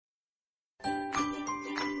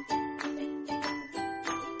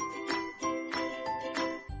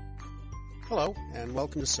Hello, and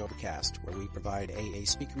welcome to Sobercast, where we provide AA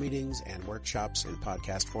speaker meetings and workshops in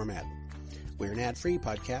podcast format. We're an ad-free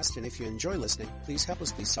podcast, and if you enjoy listening, please help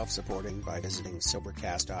us be self-supporting by visiting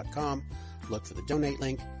Sobercast.com, look for the donate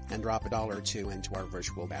link, and drop $1 or $2 into our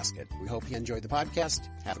virtual basket. We hope you enjoy the podcast.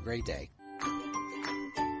 Have a great day.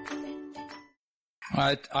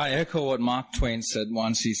 I echo what Mark Twain said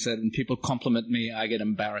once. He said, when people compliment me, I get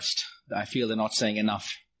embarrassed. I feel they're not saying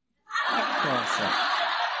enough.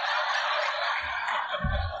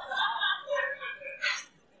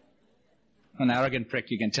 An arrogant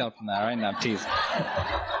prick, you can tell from that, right? No, I'm teasing.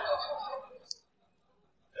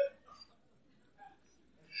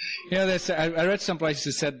 I read someplace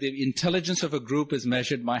that said the intelligence of a group is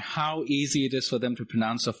measured by how easy it is for them to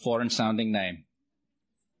pronounce a foreign-sounding name.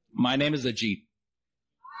 My name is Ajit.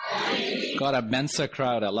 Got a Mensa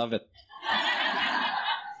crowd. I love it.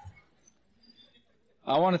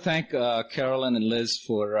 I want to thank Carolyn and Liz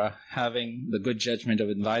for having the good judgment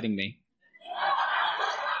of inviting me,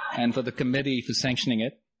 and for the committee for sanctioning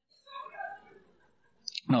it.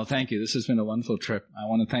 No, thank you. This has been a wonderful trip. I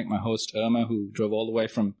want to thank my host, Irma, who drove all the way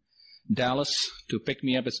from Dallas to pick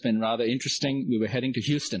me up. It's been rather interesting. We were heading to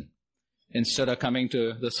Houston instead of coming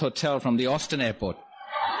to this hotel from the Austin airport.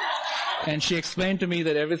 And she explained to me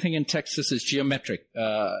that everything in Texas is geometric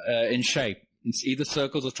in shape. It's either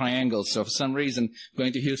circles or triangles. So for some reason,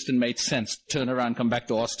 going to Houston made sense. Turn around, come back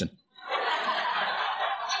to Austin.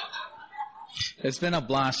 It's been a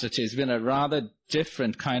blast. It's been a rather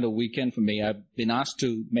different kind of weekend for me. I've been asked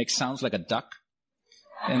to make sounds like a duck.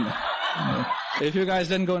 And if you guys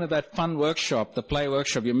didn't go into that fun workshop, the play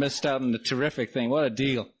workshop, you missed out on a terrific thing. What a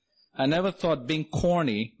deal. I never thought being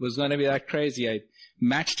corny was going to be that crazy. I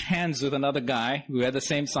matched hands with another guy who had the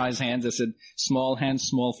same size hands. I said, small hands,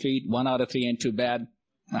 small feet, 1 out of 3 ain't too bad.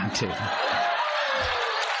 I'm teasing.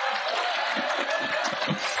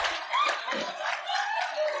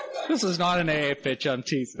 This is not an AA pitch, I'm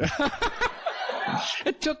teasing.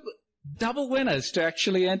 It took double winners to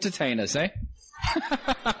actually entertain us, eh?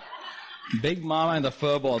 Big Mama and the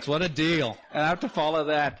Furballs, what a deal. And I have to follow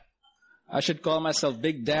that. I should call myself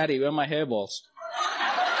Big Daddy. Where are my hairballs?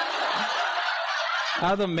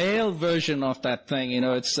 The male version of that thing,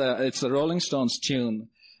 it's the Rolling Stones tune,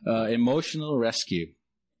 Emotional Rescue.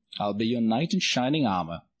 I'll be your knight in shining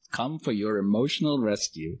armor. Come for your emotional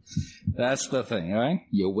rescue. That's the thing, right?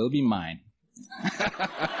 You will be mine.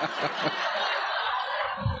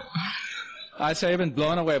 I say I've been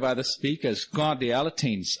blown away by the speakers. God, the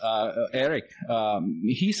Alateens. Eric,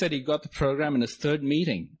 he said he got the program in his 3rd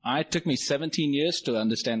meeting. It took me 17 years to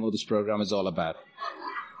understand what this program is all about.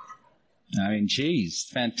 I mean, geez,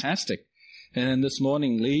 fantastic. And then this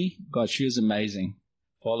morning, Lee, God, she was amazing.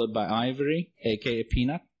 Followed by Ivory, a.k.a.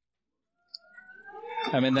 Peanut.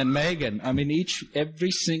 Then Megan. Every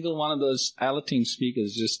single one of those Alateen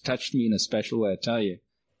speakers just touched me in a special way, I tell you.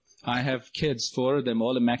 I have kids, 4 of them,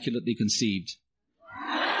 all immaculately conceived.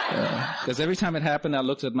 Because every time it happened, I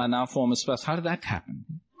looked at my now former spouse. How did that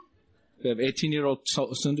happen? We have 18-year-old,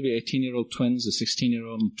 soon to be 18-year-old twins, a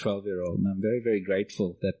 16-year-old and 12-year-old. And I'm very, very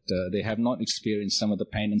grateful that they have not experienced some of the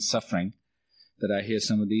pain and suffering that I hear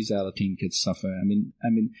some of these Alateen kids suffer.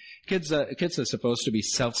 Kids are supposed to be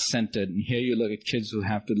self-centered, and here you look at kids who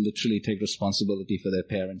have to literally take responsibility for their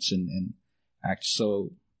parents and act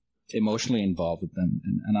so emotionally involved with them.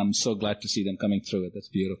 And I'm so glad to see them coming through it. That's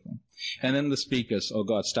beautiful. And then the speakers, oh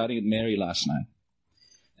God, starting with Mary last night,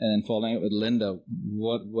 and then following it with Linda.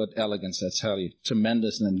 What elegance, I tell you.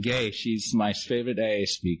 Tremendous. And then Gay, she's my favorite AA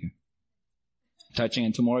speaker. Touching.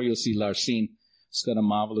 And tomorrow you'll see Larcene. It's got a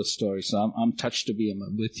marvelous story, so I'm touched to be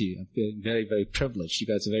with you. I'm feeling very, very privileged. You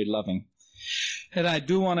guys are very loving. And I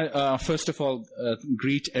do want to, first of all,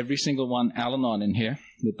 greet every single one Al-Anon in here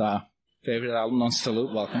with our favorite Al-Anon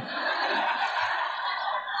salute. Welcome.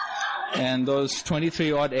 And those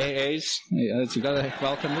 23-odd AAs, you got to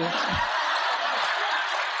welcome them.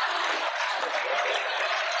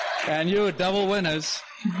 And you double winners.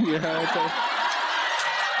 You got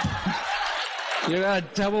a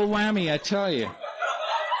double whammy, I tell you.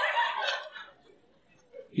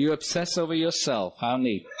 You obsess over yourself. How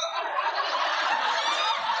neat.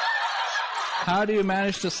 How do you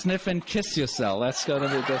manage to sniff and kiss yourself? That's going to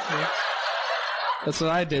be different. That's what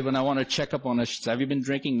I did when I want to check up on us. Have you been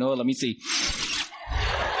drinking? No, let me see.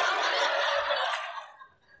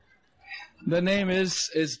 The name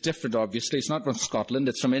is different, obviously. It's not from Scotland.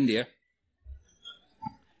 It's from India.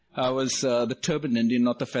 I was the turban Indian,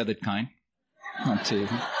 not the feathered kind. Not too.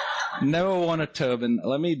 Never worn a turban.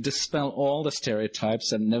 Let me dispel all the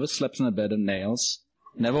stereotypes. I've never slept in a bed of nails.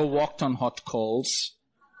 Never walked on hot coals.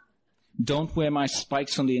 Don't wear my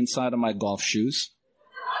spikes on the inside of my golf shoes.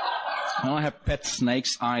 I don't have pet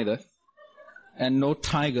snakes either. And no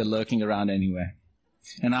tiger lurking around anywhere.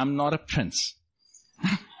 And I'm not a prince.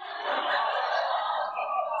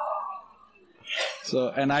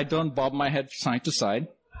 And I don't bob my head side to side.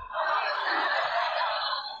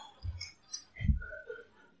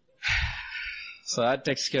 So that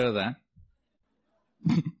takes care of that.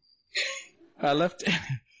 I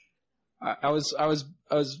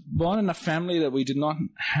was born in a family that we did not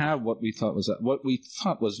have what we thought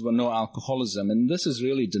was no alcoholism, and this is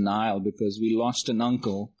really denial because we lost an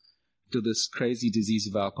uncle to this crazy disease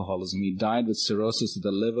of alcoholism. He died with cirrhosis of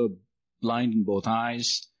the liver, blind in both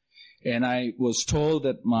eyes, and I was told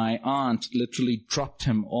that my aunt literally dropped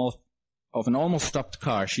him off of an almost stopped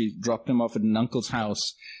car. She dropped him off at an uncle's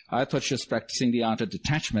house. I thought she was practicing the art of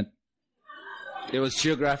detachment. It was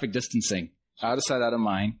geographic distancing, out of sight, out of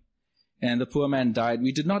mind. And the poor man died.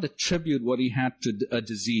 We did not attribute what he had to a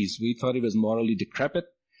disease. We thought he was morally decrepit,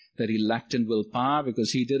 that he lacked in willpower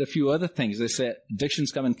because he did a few other things. They say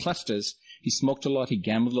addictions come in clusters. He smoked a lot. He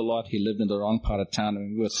gambled a lot. He lived in the wrong part of town. I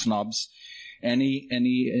mean, we were snobs. And he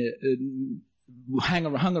hung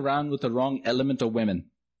around with the wrong element of women.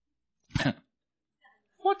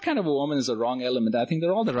 What kind of a woman is the wrong element? I think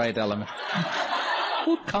they're all the right element.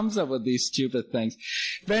 Who comes up with these stupid things?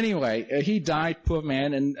 But anyway, he died, poor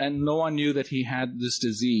man, and no one knew that he had this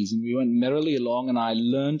disease. And we went merrily along, and I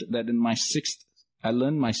learned that in my sixth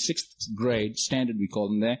grade standard, we call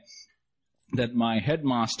them there, that my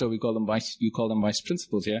headmaster, you call them vice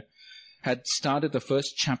principals here, had started the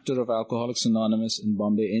first chapter of Alcoholics Anonymous in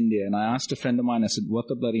Bombay, India. And I asked a friend of mine, I said, what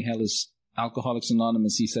the bloody hell is Alcoholics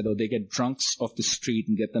Anonymous? He said, they get drunks off the street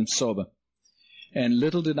and get them sober. And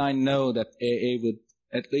little did I know that AA would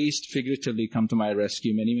at least figuratively come to my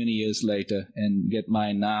rescue many, many years later and get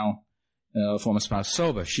my now former spouse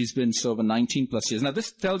sober. She's been sober 19 plus years. Now,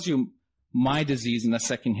 this tells you my disease in a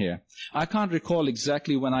second here. I can't recall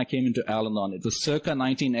exactly when I came into Al-Anon. It was circa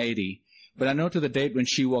 1980, but I know to the date when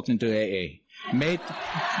she walked into AA.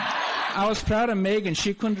 I was proud of Megan.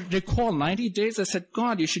 She couldn't recall 90 days. I said,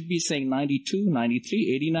 God, you should be saying 92,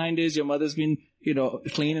 93, 89 days. Your mother's been,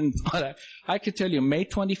 clean and all that. I could tell you, May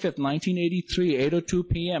 25th, 1983, 8:02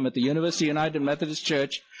 p.m. at the University United Methodist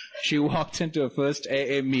Church, she walked into her first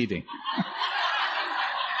AA meeting.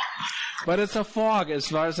 But it's a fog as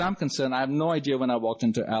far as I'm concerned. I have no idea when I walked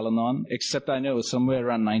into Al-Anon, except I know it was somewhere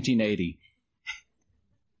around 1980.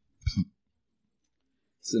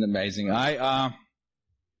 It's an amazing. I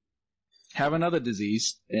have another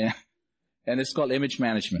disease, and it's called image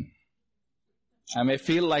management. I may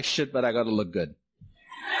feel like shit, but I got to look good.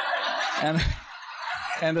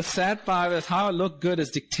 And the sad part is how I look good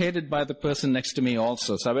is dictated by the person next to me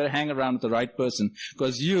also. So I better hang around with the right person,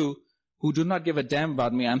 because you, who do not give a damn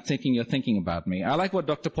about me, I'm thinking you're thinking about me. I like what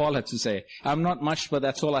Dr. Paul had to say. I'm not much, but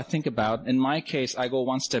that's all I think about. In my case, I go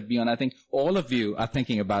one step beyond. I think all of you are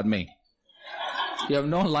thinking about me. You have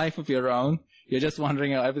no life of your own. You're just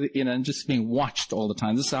wondering how everything, and just being watched all the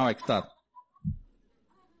time. This is how I thought.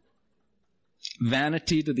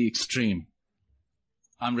 Vanity to the extreme.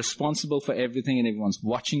 I'm responsible for everything, and everyone's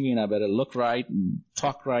watching me, and I better look right and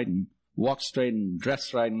talk right and walk straight and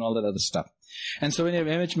dress right and all that other stuff. And so when you have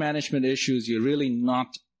image management issues, you're really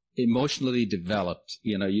not emotionally developed.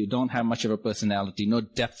 You don't have much of a personality, no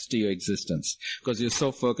depth to your existence, because you're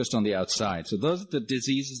so focused on the outside. So those are the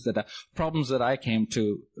diseases problems that I came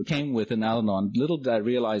with in Al-Anon. Little did I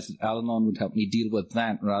realize that Al-Anon would help me deal with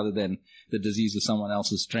that rather than the disease of someone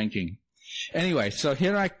else's drinking. Anyway, so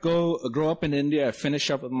here I grow up in India. I finish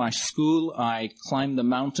up with my school. I climb the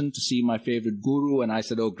mountain to see my favorite guru, and I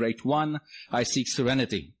said, oh, great one, I seek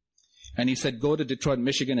serenity. And he said, go to Detroit,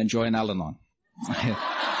 Michigan, and join Al-Anon.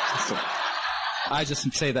 So, I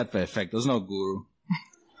just say that for effect. There's no guru.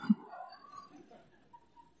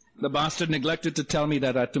 The bastard neglected to tell me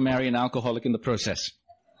that I had to marry an alcoholic in the process.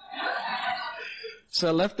 So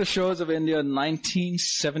I left the shores of India in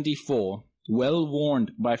 1974, well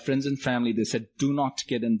warned by friends and family. They said, do not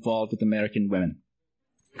get involved with American women.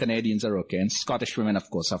 Canadians are okay, and Scottish women, of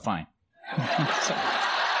course, are fine.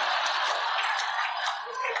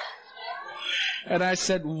 And I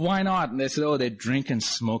said, why not? And they said, oh, they drink and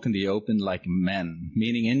smoke in the open like men,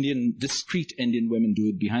 meaning discreet Indian women do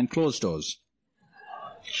it behind closed doors.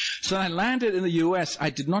 So I landed in the U.S. I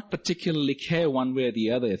did not particularly care one way or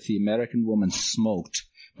the other if the American woman smoked,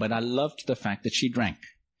 but I loved the fact that she drank,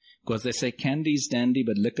 because they say candy's dandy,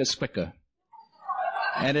 but liquor's quicker.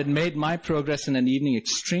 And it made my progress in an evening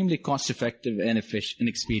extremely cost-effective and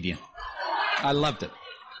expedient. I loved it.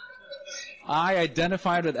 I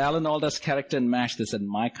identified with Alan Alda's character in MASH that said,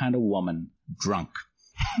 my kind of woman, drunk.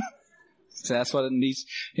 So that's what it needs.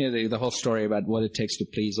 The whole story about what it takes to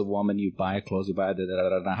please a woman. You buy her clothes, you buy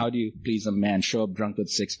her, how do you please a man? Show up drunk with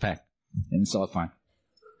a six-pack, and it's all fine.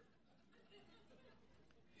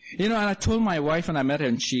 And I told my wife when I met her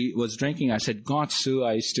and she was drinking, I said, God, Sue,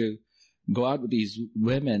 I used to go out with these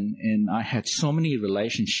women and I had so many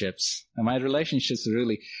relationships. And my relationships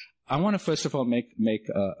really, I want to first of all make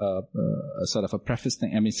a sort of a preface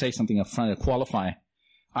thing. Say something up front to qualify.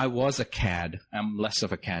 I was a cad. I'm less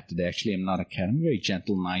of a cad today. Actually, I'm not a cad. I'm a very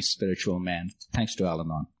gentle, nice, spiritual man, thanks to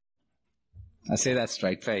Al-Anon. I say that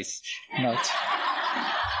straight face.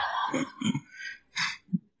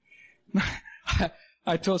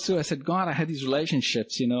 I told Sue, I said, God, I had these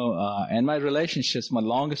relationships, and my relationships, my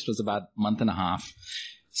longest was about a month and a half.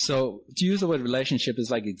 So to use the word relationship is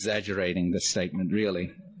like exaggerating the statement,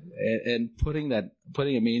 really, and putting a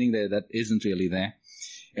meaning there that isn't really there.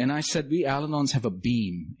 And I said, we Al-Anons have a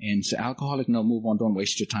beam. And so alcoholic, no, move on, don't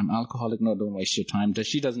waste your time. Alcoholic, no, don't waste your time.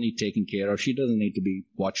 She doesn't need taken care of. She doesn't need to be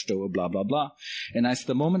watched over, blah, blah, blah. And I said,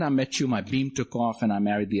 the moment I met you, my beam took off and I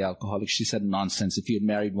married the alcoholic. She said, nonsense. If you had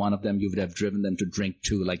married one of them, you would have driven them to drink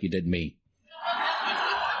too, like you did me.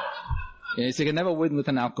 And so you can never win with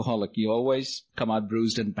an alcoholic. You always come out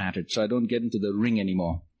bruised and battered. So I don't get into the ring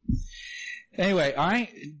anymore. Anyway, I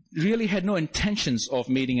really had no intentions of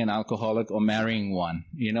meeting an alcoholic or marrying one.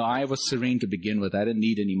 I was serene to begin with. I didn't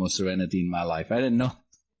need any more serenity in my life. I didn't know.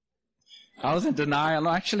 I was in denial. No,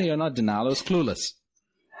 actually, you're not denial. I was clueless.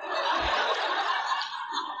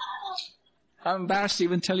 I'm embarrassed to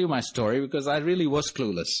even tell you my story because I really was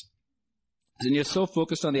clueless. And you're so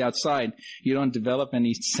focused on the outside, you don't develop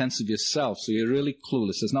any sense of yourself. So you're really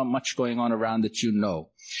clueless. There's not much going on around that you know.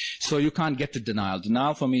 So you can't get to denial.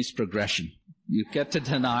 Denial for me is progression. You get to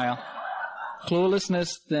denial.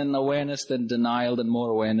 Cluelessness, then awareness, then denial, then more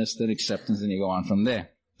awareness, then acceptance, and you go on from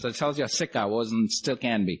there. So it tells you how sick I was and still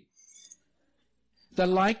can be. I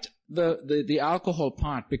liked the alcohol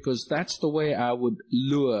part because that's the way I would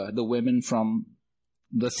lure the women from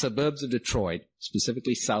the suburbs of Detroit,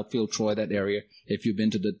 specifically Southfield, Troy, that area. If you've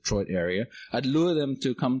been to the Detroit area, I'd lure them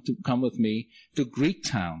to come with me to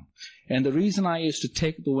Greektown. And the reason I used to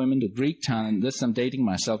take the women to Greektown, and this I'm dating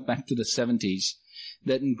myself back to the 70s,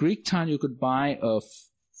 that in Greektown you could buy a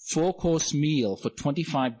 4-course meal for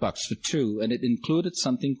 $25 for two, and it included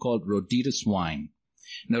something called Roditas wine.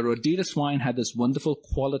 Now, Roditas wine had this wonderful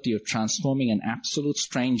quality of transforming an absolute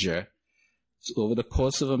stranger over the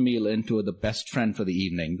course of a meal into the best friend for the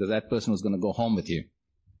evening, because that person was going to go home with you.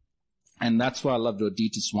 And that's why I loved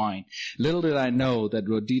Roditas wine. Little did I know that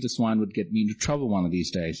Roditas wine would get me into trouble one of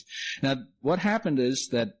these days. Now, what happened is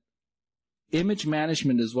that image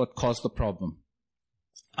management is what caused the problem.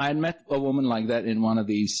 I had met a woman like that in one of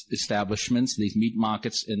these establishments, these meat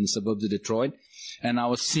markets in the suburbs of Detroit, and I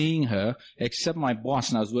was seeing her, except my boss,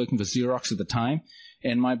 and I was working for Xerox at the time,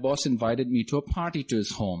 and my boss invited me to a party to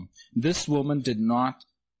his home. This woman did not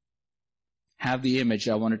have the image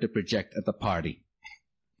I wanted to project at the party.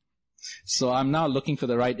 So I'm now looking for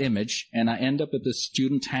the right image, and I end up at the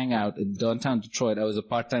student hangout in downtown Detroit. I was a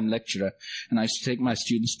part-time lecturer, and I used to take my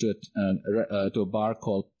students to a bar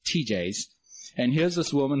called TJ's. And here's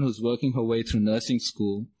this woman who's working her way through nursing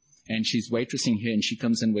school, and she's waitressing here, and she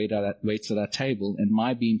comes and waits at our table, and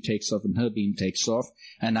my beam takes off and her beam takes off,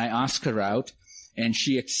 and I ask her out, and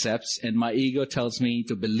she accepts, and my ego tells me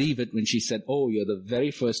to believe it when she said, oh, you're the very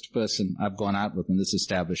first person I've gone out with in this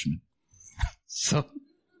establishment. So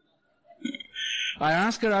I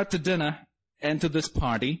ask her out to dinner and to this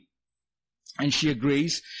party, and she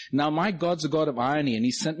agrees. Now, my God's a God of irony, and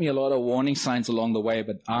he sent me a lot of warning signs along the way,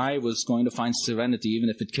 but I was going to find serenity even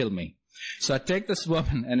if it killed me. So I take this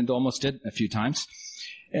woman, and it almost did a few times,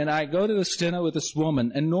 and I go to this dinner with this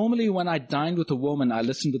woman, and normally when I dined with a woman, I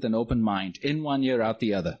listened with an open mind, in one ear, out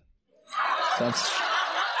the other. That's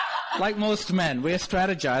like most men. We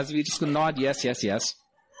strategize. We just nod, yes, yes, yes.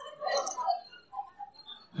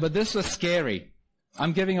 But this was scary.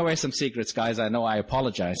 I'm giving away some secrets, guys. I know. I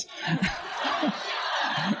apologize.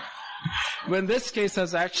 But in this case, I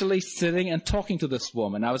was actually sitting and talking to this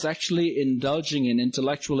woman. I was actually indulging in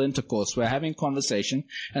intellectual intercourse. We're having conversation,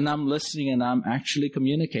 and I'm listening, and I'm actually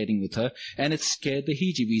communicating with her, and it scared the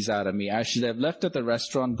heebie-jeebies out of me. I should have left at the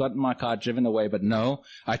restaurant, gotten my car, driven away, but no,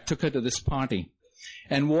 I took her to this party.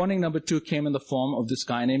 And warning number 2 came in the form of this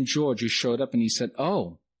guy named George, who showed up, and he said,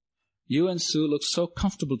 oh, you and Sue look so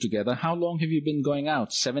comfortable together. How long have you been going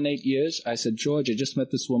out? 7, 8 years? I said, George, I just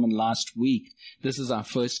met this woman last week. This is our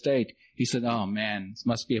first date. He said, oh, man, this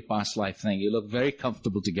must be a past life thing. You look very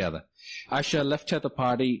comfortable together. I should have left her at the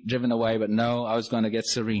party, driven away, but no, I was going to get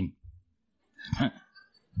serene.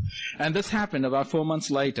 And this happened about 4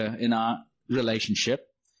 months later in our relationship.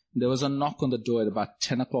 There was a knock on the door at about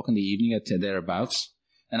 10 o'clock in the evening at thereabouts.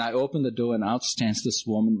 And I opened the door and out stands this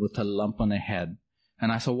woman with a lump on her head.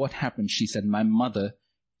 And I said, what happened? She said, my mother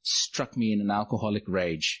struck me in an alcoholic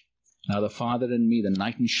rage. Now the father in me, the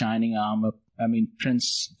knight in shining armor,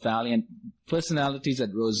 Prince Valiant, personalities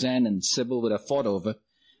that Roseanne and Sybil would have fought over,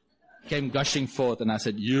 came gushing forth. And I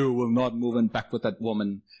said, you will not move in back with that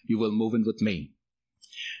woman. You will move in with me.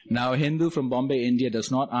 Now a Hindu from Bombay, India does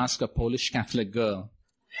not ask a Polish Catholic girl.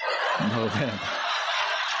 No,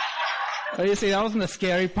 but you see, that wasn't the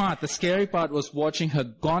scary part. The scary part was watching her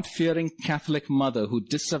God-fearing Catholic mother who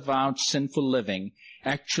disavowed sinful living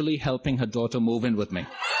actually helping her daughter move in with me.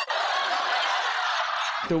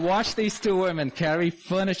 To watch these two women carry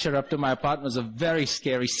furniture up to my apartment was a very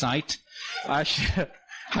scary sight. I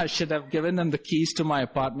should have given them the keys to my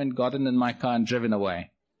apartment, gotten in my car, and driven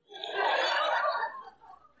away.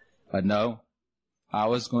 But no, I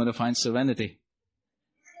was going to find serenity.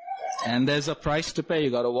 And there's a price to pay. You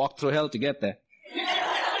got to walk through hell to get there.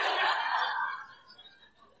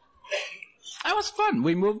 That was fun.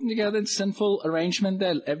 We moved together in sinful arrangement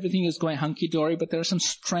there. Everything is going hunky-dory, but there are some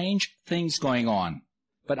strange things going on.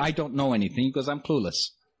 But I don't know anything because I'm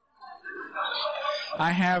clueless.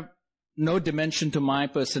 I have no dimension to my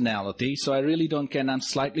personality, so I really don't care. And I'm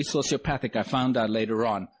slightly sociopathic, I found out later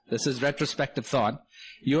on. This is retrospective thought.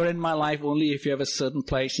 You're in my life only if you have a certain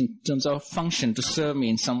place in terms of function to serve me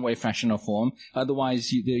in some way, fashion, or form.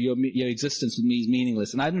 Otherwise, your existence with me is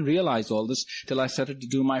meaningless. And I didn't realize all this till I started to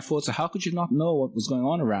do my fourth. So how could you not know what was going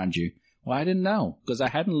on around you? Well, I didn't know because I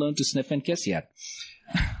hadn't learned to sniff and kiss yet.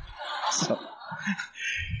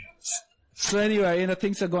 So anyway,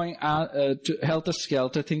 things are going out to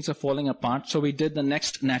helter-skelter. Things are falling apart. So we did the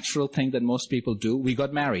next natural thing that most people do. We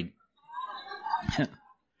got married.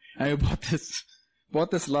 And we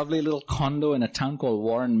bought this lovely little condo in a town called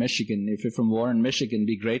Warren, Michigan. If you're from Warren, Michigan,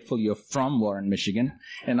 be grateful you're from Warren, Michigan,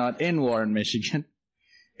 and not in Warren, Michigan.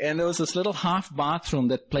 And there was this little half bathroom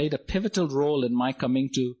that played a pivotal role in my coming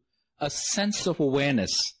to a sense of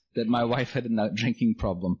awareness that my wife had a drinking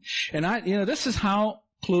problem. And this is how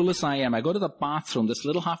clueless I am. I go to the bathroom, this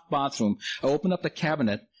little half bathroom. I open up the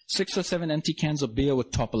cabinet. 6 or 7 empty cans of beer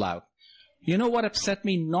would topple out. You know what upset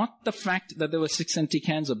me? Not the fact that there were 6 empty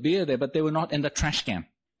cans of beer there, but they were not in the trash can.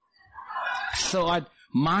 So I'd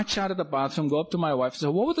march out of the bathroom, go up to my wife, and say,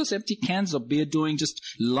 what were those empty cans of beer doing just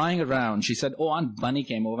lying around? She said, Aunt Bunny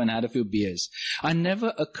came over and had a few beers. It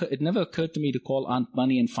never occurred to me to call Aunt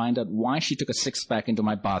Bunny and find out why she took a 6-pack into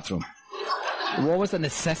my bathroom. What was the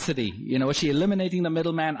necessity? Was she eliminating the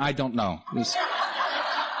middleman? I don't know.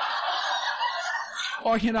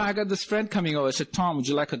 Or, I got this friend coming over. I said, Tom, would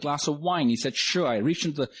you like a glass of wine? He said, sure. I reached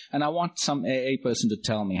into and I want some AA person to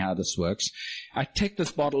tell me how this works. I take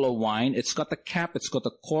this bottle of wine. It's got the cap. It's got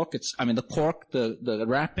the cork. The cork, the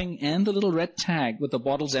wrapping, and the little red tag with the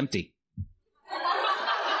bottle's empty.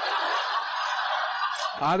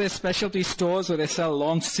 Are there specialty stores where they sell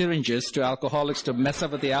long syringes to alcoholics to mess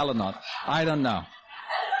up with the Al-Anon? I don't know.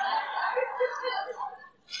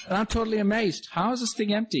 And I'm totally amazed. How is this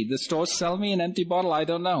thing empty? The stores sell me an empty bottle? I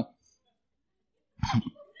don't know.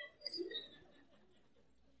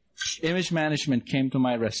 Image management came to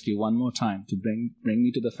my rescue one more time to bring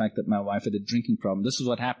me to the fact that my wife had a drinking problem. This is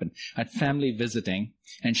what happened. I had family visiting,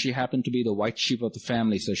 and she happened to be the white sheep of the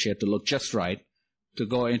family, so she had to look just right to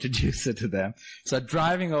go introduce her to them. So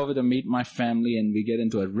driving over to meet my family, and we get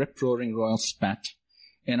into a rip-roaring royal spat.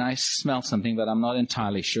 And I smelled something, but I'm not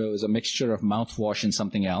entirely sure. It was a mixture of mouthwash and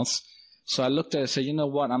something else. So I looked at her and said, you know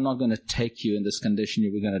what? I'm not going to take you in this condition.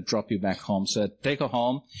 We're going to drop you back home. So I take her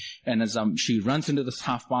home. And as she runs into this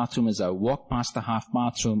half bathroom, as I walk past the half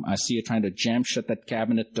bathroom, I see her trying to jam shut that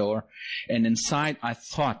cabinet door. And inside, I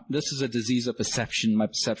thought, this is a disease of perception. My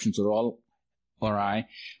perceptions are all awry.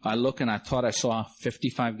 I look and I thought I saw a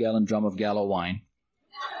 55-gallon drum of Gallo wine.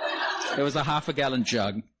 It was a half-a-gallon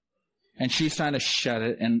jug. And she's trying to shut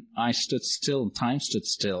it, and I stood still, and time stood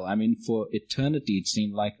still. For eternity, it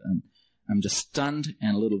seemed like I'm just stunned,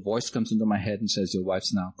 and a little voice comes into my head and says, your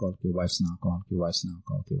wife's an alcoholic, your wife's an alcoholic, your wife's an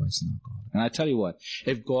alcoholic, your wife's an alcoholic. And I tell you what,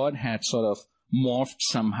 if God had sort of morphed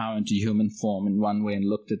somehow into human form in one way and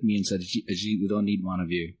looked at me and said, Ajit, we don't need one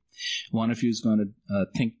of you. One of you is going to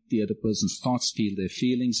think the other person's thoughts, feel their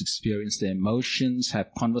feelings, experience their emotions,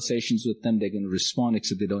 have conversations with them. They're going to respond,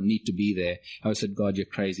 except they don't need to be there. I said, God, you're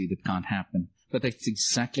crazy. That can't happen. But that's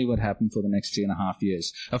exactly what happened for the next 3.5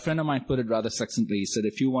 years. A friend of mine put it rather succinctly. He said,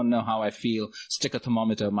 if you want to know how I feel, stick a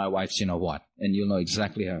thermometer in my wife's you-know-what, and you'll know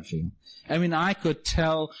exactly how I feel. I mean, I could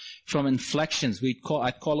tell from inflections.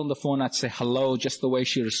 I'd call on the phone, I'd say hello. Just the way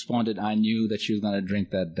she responded, I knew that she was going to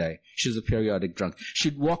drink that day. She was a periodic drunk.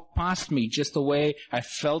 She'd walk past me just the way I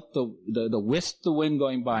felt the whisk of the wind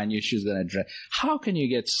going by. I knew she was going to drink. How can you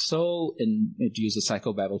get so, to use a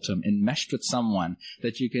psychobabble term, enmeshed with someone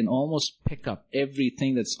that you can almost pick up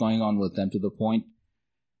everything that's going on with them to the point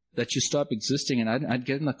that you stop existing? And I'd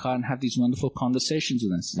get in the car and have these wonderful conversations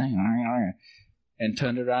with them. And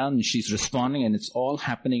turn around, and she's responding, and it's all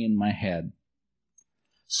happening in my head.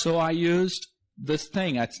 So I used this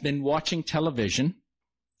thing. I'd been watching television,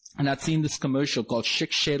 and I'd seen this commercial called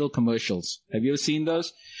Schick-Shadel commercials. Have you ever seen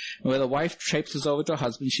those? Where the wife traipses over to her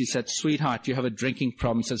husband. She said, sweetheart, you have a drinking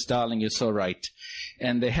problem. He says, darling, you're so right.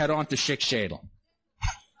 And they head on to Schick-Shadel.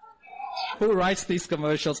 Who writes these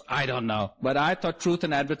commercials? I don't know. But I thought truth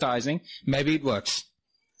in advertising, maybe it works.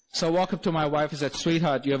 So I walk up to my wife and said,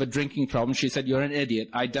 sweetheart, you have a drinking problem. She said, you're an idiot.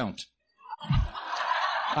 I don't.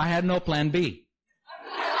 I had no plan B.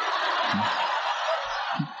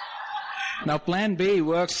 Now, plan B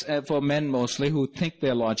works for men mostly who think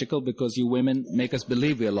they're logical, because you women make us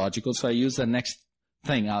believe we're logical. So I use the next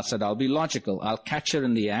thing. I said, I'll be logical. I'll catch her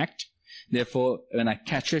in the act. Therefore, when I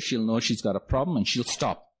catch her, she'll know she's got a problem and she'll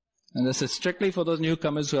stop. And this is strictly for those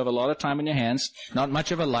newcomers who have a lot of time in your hands, not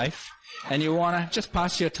much of a life, and you want to just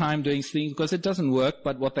pass your time doing things because it doesn't work,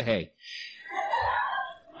 but what the hey.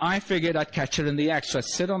 I figured I'd catch her in the act, so I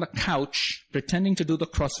sit on the couch pretending to do the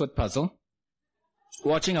crossword puzzle,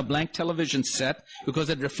 watching a blank television set because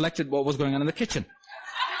it reflected what was going on in the kitchen.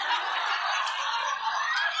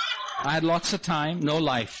 I had lots of time, no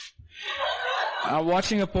life. I'm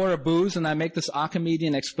watching her pour a booze, and I make this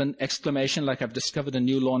Archimedean exclamation like I've discovered a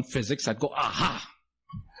new law in physics. I'd go, aha!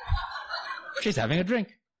 She's having a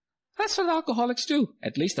drink. That's what alcoholics do.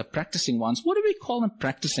 At least the practicing ones. What do we call them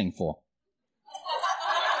practicing for?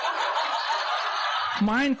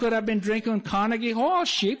 Mine could have been drinking in Carnegie Hall.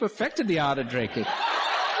 She perfected the art of drinking.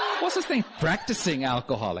 What's this thing? Practicing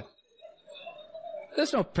alcoholic.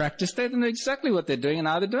 There's no practice. They know exactly what they're doing and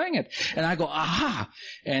how they're doing it. And I go, aha!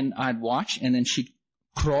 And I'd watch, and then she'd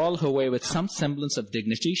crawl her way with some semblance of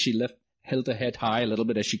dignity. She held her head high a little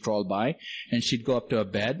bit as she crawled by, and she'd go up to her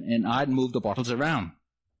bed, and I'd move the bottles around,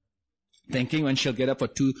 thinking when she'll get up for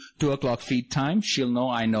 2 o'clock feed time, she'll know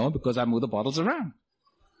I know because I move the bottles around.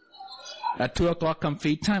 At 2 o'clock come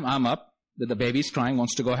feed time, I'm up. The baby's crying,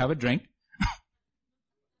 wants to go have a drink.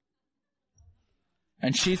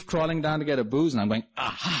 And she's crawling down to get a booze, and I'm going,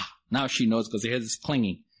 aha! Now she knows because her head is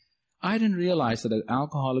clinging. I didn't realize that an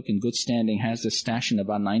alcoholic in good standing has their stash in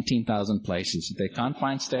about 19,000 places. If they can't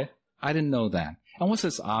find stash, I didn't know that. And what's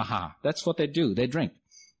this aha? That's what they do. They drink.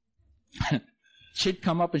 She'd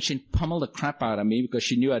come up and she'd pummel the crap out of me because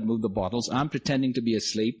she knew I'd moved the bottles. I'm pretending to be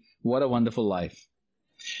asleep. What a wonderful life.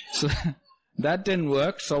 So that didn't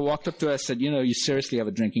work. So I walked up to her and said, you seriously have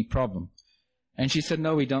a drinking problem. And she said,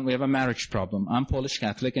 no, we don't. We have a marriage problem. I'm Polish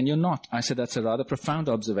Catholic and you're not. I said, that's a rather profound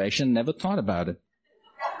observation. Never thought about it.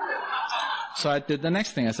 So I did the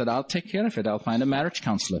next thing. I said, I'll take care of it. I'll find a marriage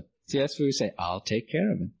counselor. See, that's what we say. I'll take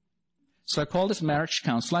care of it. So I called this marriage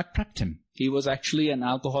counselor. I prepped him. He was actually an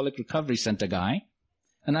alcoholic recovery center guy.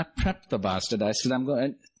 And I prepped the bastard. I said,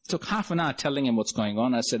 it took half an hour telling him what's going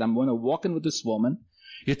on. I said, I'm going to walk in with this woman.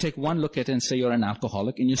 You take one look at her and say you're an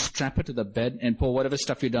alcoholic, and you strap her to the bed and pour whatever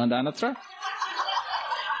stuff you down her throat.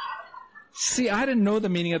 See, I didn't know the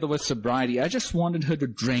meaning of the word sobriety. I just wanted her to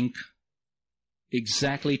drink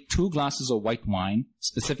exactly 2 glasses of white wine,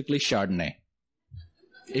 specifically Chardonnay.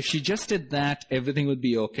 If she just did that, everything would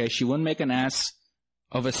be okay. She wouldn't make an ass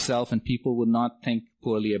of herself, and people would not think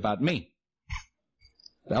poorly about me.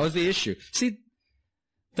 That was the issue. See,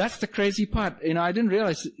 that's the crazy part. I didn't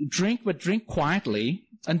realize, drink, but drink quietly,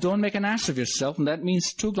 and don't make an ass of yourself, and that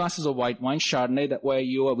means 2 glasses of white wine, Chardonnay, that way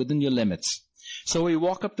you are within your limits. So we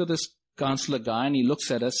walk up to this counselor guy, and he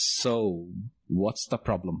looks at us, so what's the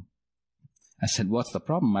problem? I said, what's the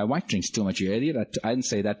problem? My wife drinks too much, you idiot. I didn't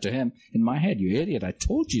say that to him. In my head, you idiot, I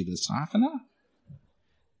told you this half an hour.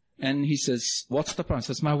 And he says, what's the problem? I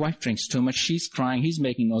says, my wife drinks too much, she's crying, he's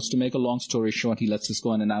making notes. To make a long story short, he lets us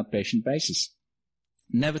go on an outpatient basis.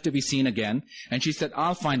 Never to be seen again. And she said,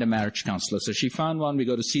 I'll find a marriage counselor. So she found one. We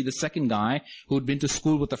go to see the second guy who'd been to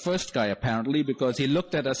school with the first guy, apparently, because he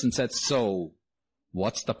looked at us and said, so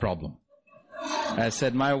what's the problem? I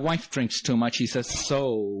said, my wife drinks too much. He says,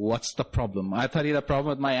 so what's the problem? I thought he had a problem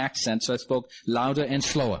with my accent, so I spoke louder and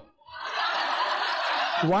slower.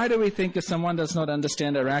 Why do we think if someone does not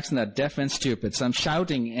understand our accent, they're deaf and stupid? So I'm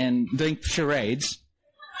shouting and doing charades.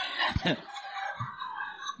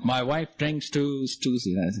 My wife drinks two.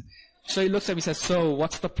 So he looks at me and says, so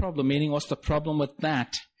what's the problem? Meaning, what's the problem with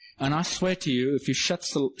that? And I swear to you, if you shut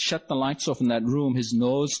the lights off in that room, his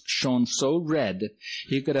nose shone so red,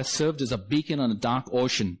 he could have served as a beacon on a dark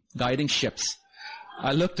ocean, guiding ships.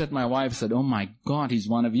 I looked at my wife and said, oh my God, he's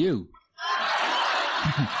one of you.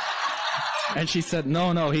 And she said,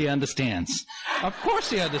 no, he understands. Of course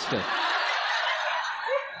he understood.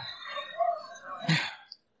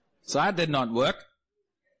 So that did not work.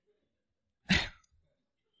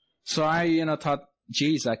 So I, thought,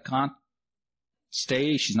 geez, I can't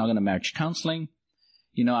stay. She's not going to marriage counseling.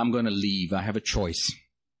 I'm going to leave. I have a choice.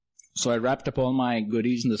 So I wrapped up all my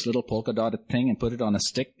goodies in this little polka dotted thing and put it on a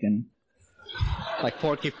stick, and like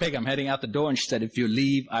Porky Pig, I'm heading out the door. And she said, if you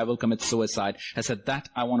leave, I will commit suicide. I said, that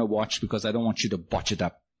I want to watch because I don't want you to botch it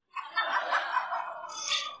up.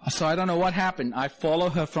 So I don't know what happened. I follow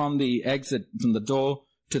her from the exit, from the door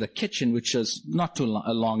to the kitchen, which is not too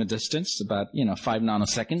long a distance, about, 5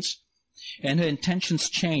 nanoseconds. And her intentions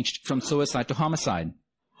changed from suicide to homicide.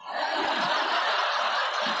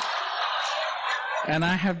 And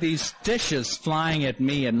I have these dishes flying at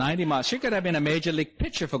me at 90 miles. She could have been a major league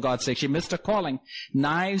pitcher, for God's sake. She missed her calling.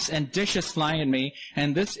 Knives and dishes flying at me.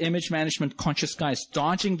 And this image management conscious guy is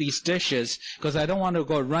dodging these dishes because I don't want to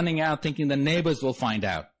go running out thinking the neighbors will find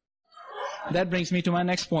out. That brings me to my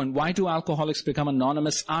next point. Why do alcoholics become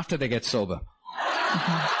anonymous after they get sober?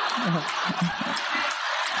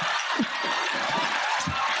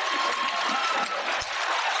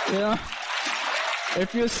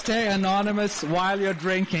 If you stay anonymous while you're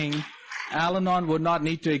drinking, Al-Anon would not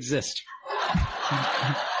need to exist.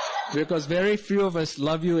 Because very few of us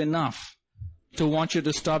love you enough to want you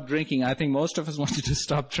to stop drinking. I think most of us want you to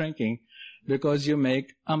stop drinking because you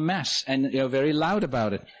make a mess and you're very loud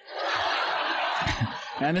about it.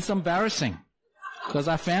 And it's embarrassing because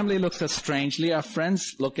our family looks at us strangely, our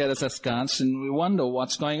friends look at us askance, and we wonder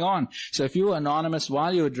what's going on. So if you were anonymous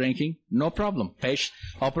while you were drinking, no problem.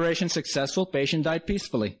 Operation successful, patient died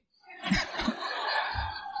peacefully.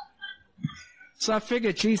 So I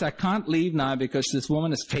figured, geez, I can't leave now because this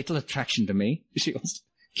woman is fatal attraction to me. She wants to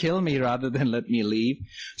kill me rather than let me leave.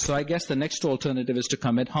 So I guess the next alternative is to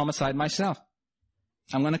commit homicide myself.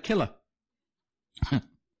 I'm going to kill her.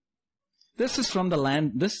 This is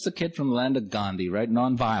a kid from the land of Gandhi, right?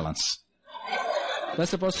 Non-violence. We're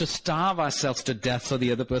supposed to starve ourselves to death so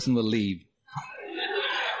the other person will leave.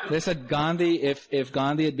 They said Gandhi, if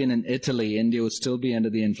Gandhi had been in Italy, India would still be under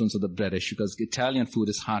the influence of the British because Italian food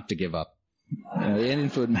is hard to give up. Indian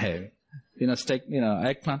food, hey, steak,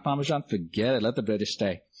 eggplant parmesan, forget it, let the British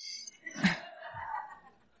stay.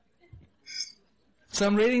 So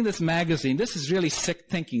I'm reading this magazine. This is really sick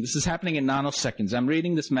thinking. This is happening in nanoseconds. I'm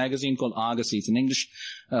reading this magazine called Argosy. It's an English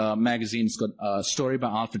magazine. It's got a story by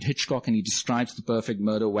Alfred Hitchcock, and he describes the perfect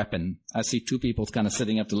murder weapon. I see two people kind of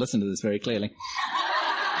sitting up to listen to this very clearly.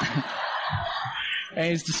 And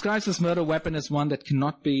he describes this murder weapon as one that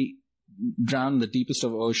cannot be drowned in the deepest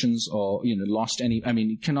of oceans or, lost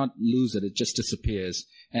you cannot lose it. It just disappears.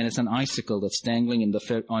 And it's an icicle that's dangling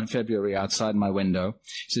on February outside my window.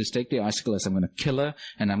 So just take the icicle as I'm going to kill her,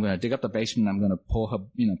 and I'm going to dig up the basement, and I'm going to pour her,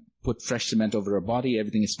 put fresh cement over her body.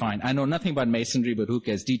 Everything is fine. I know nothing about masonry, but who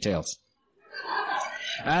cares? Details.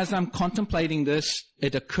 As I'm contemplating this,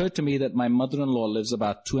 it occurred to me that my mother-in-law lives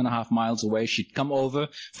about 2.5 miles away. She'd come over,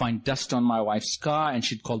 find dust on my wife's car, and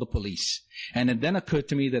she'd call the police. And it then occurred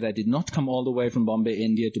to me that I did not come all the way from Bombay,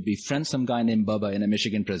 India to befriend some guy named Bubba in a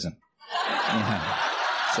Michigan prison. Yeah.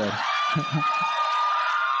 So,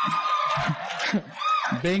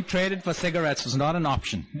 being traded for cigarettes was not an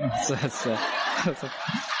option. So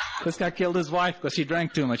this guy killed his wife because he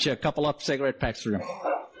drank too much. A couple of cigarette packs for him.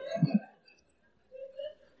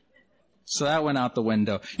 So that went out the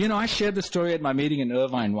window. I shared the story at my meeting in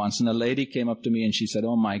Irvine once, and a lady came up to me and she said,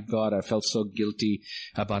 oh my God, I felt so guilty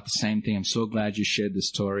about the same thing. I'm so glad you shared the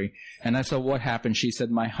story. And I said, what happened? She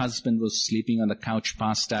said, my husband was sleeping on the couch,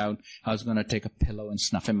 passed out. I was going to take a pillow and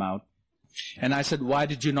snuff him out. And I said, why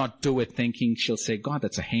did you not do it? Thinking she'll say, God,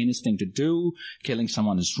 that's a heinous thing to do. Killing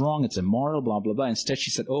someone is wrong. It's immoral, blah, blah, blah. Instead,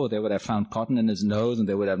 she said, oh, they would have found cotton in his nose and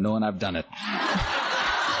they would have known I've done it.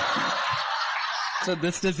 So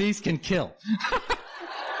this disease can kill.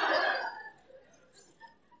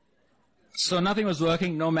 So nothing was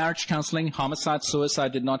working, no marriage counseling, homicide,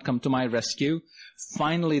 suicide did not come to my rescue.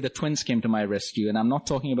 Finally, the twins came to my rescue, and I'm not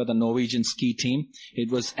talking about the Norwegian ski team.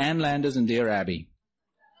 It was Ann Landers and Dear Abby.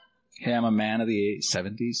 Hey, I'm a man of the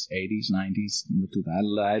 70s, 80s, 90s.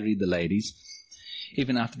 I read the ladies.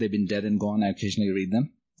 Even after they've been dead and gone, I occasionally read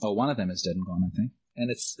them. Oh, one of them is dead and gone, I think. And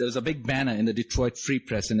there was a big banner in the Detroit Free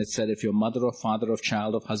Press, and it said, if you're mother or father or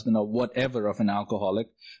child or husband or whatever of an alcoholic,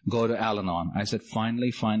 go to Al-Anon. I said,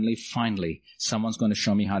 finally, someone's going to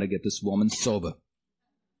show me how to get this woman sober.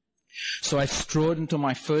 So I strode into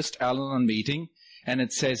my first Al-Anon meeting, and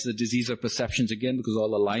it says the disease of perceptions again, because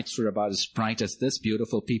all the lights were about as bright as this,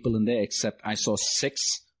 beautiful people in there, except I saw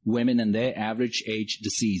 6 women in their average age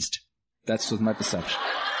deceased. That was my perception.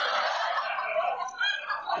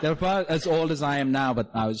 They were about as old as I am now, but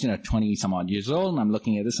I was, 20 some odd years old, and I'm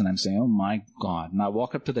looking at this and I'm saying, oh my God. And I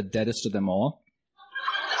walk up to the deadest of them all,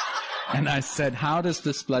 and I said, how does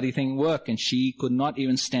this bloody thing work? And she could not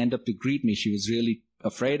even stand up to greet me. She was really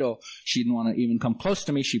afraid, or she didn't want to even come close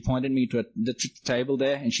to me. She pointed me to the table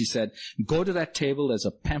there, and she said, go to that table. There's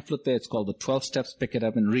a pamphlet there. It's called the 12 Steps. Pick it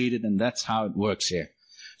up and read it, and that's how it works here.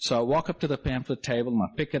 So I walk up to the pamphlet table, and I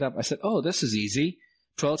pick it up. I said, oh, this is easy.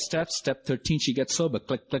 12 steps, step 13, she gets sober.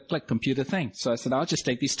 Click, click, click, computer thing. So I said, I'll just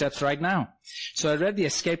take these steps right now. So I read the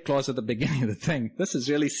escape clause at the beginning of the thing. This is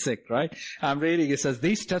really sick, right? I'm reading. It says,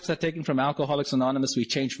 these steps are taken from Alcoholics Anonymous. We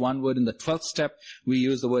changed one word. In the 12th step, we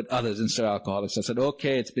use the word others instead of alcoholics. I said,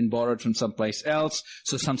 okay, it's been borrowed from someplace else.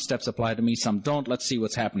 So some steps apply to me, some don't. Let's see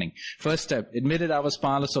what's happening. First step, admitted I was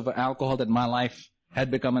powerless over alcohol, that my life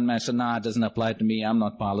had become a mess. So nah, it doesn't apply to me. I'm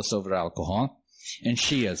not powerless over alcohol. And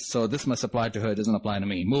she is. So this must apply to her. It doesn't apply to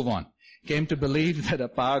me. Move on. Came to believe that a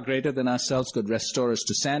power greater than ourselves could restore us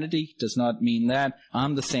to sanity. Does not mean that.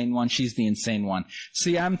 I'm the sane one. She's the insane one.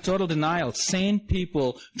 See, I'm total denial. Sane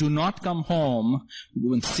people do not come home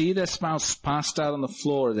and see their spouse passed out on the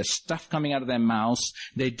floor, there's stuff coming out of their mouths.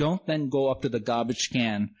 They don't then go up to the garbage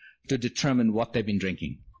can to determine what they've been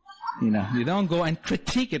drinking. You don't go and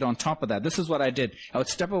critique it on top of that. This is what I did. I would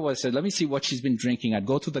step over and say, let me see what she's been drinking. I'd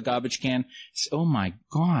go to the garbage can. Say, oh my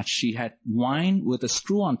God, she had wine with a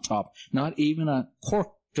screw on top, not even a cork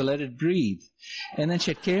to let it breathe. And then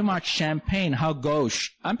she had Kmart champagne. How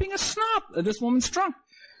gauche. I'm being a snob. This woman's drunk.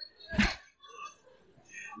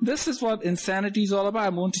 This is what insanity is all about. I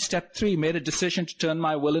moved to step 3, made a decision to turn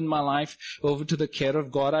my will and my life over to the care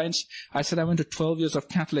of God. I said I went to 12 years of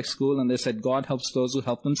Catholic school, and they said God helps those who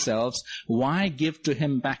help themselves. Why give to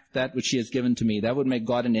him back that which he has given to me? That would make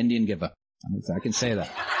God an Indian giver. I can say that.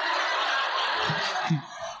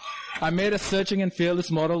 I made a searching and fearless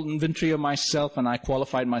moral inventory of myself, and I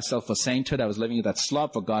qualified myself for sainthood. I was living with that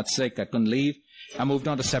slob, for God's sake. I couldn't leave. I moved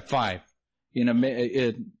on to step 5.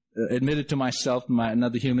 Admitted to myself,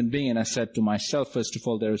 another human being, and I said to myself, first of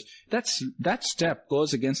all, that step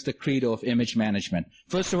goes against the credo of image management.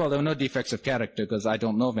 First of all, there were no defects of character, because I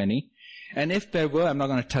don't know of any. And if there were, I'm not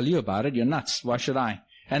going to tell you about it. You're nuts. Why should I?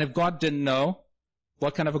 And if God didn't know,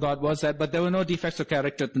 what kind of a God was that? But there were no defects of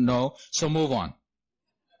character to know, so move on.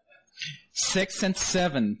 6 and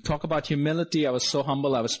 7, talk about humility. I was so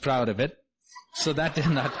humble, I was proud of it. So that did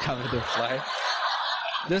not cover the fly.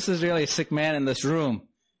 This is really a sick man in this room.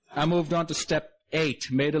 I moved on to step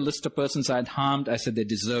 8, made a list of persons I'd harmed. I said they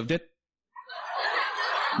deserved it.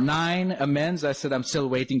 9, amends. I said I'm still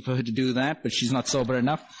waiting for her to do that, but she's not sober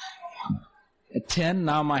enough. At 10,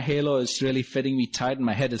 now my halo is really fitting me tight and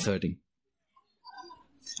my head is hurting.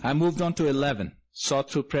 I moved on to 11,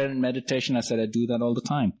 sought through prayer and meditation. I said I do that all the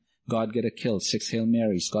time. God, get her killed. 6 Hail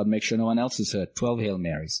Marys. God, make sure no one else is hurt. 12 Hail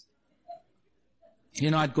Marys.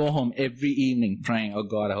 I'd go home every evening praying, oh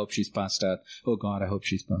God, I hope she's passed out. Oh God, I hope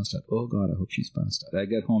she's passed out. Oh God, I hope she's passed out. I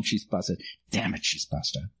get home, she's passed out. Damn it, she's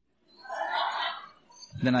passed out.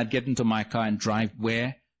 Then I'd get into my car and drive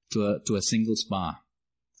where? To a singles bar.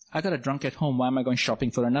 I got a drunk at home. Why am I going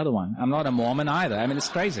shopping for another one? I'm not a Mormon either. I mean, it's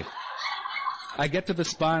crazy. I get to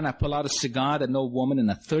this bar and I pull out a cigar that no woman in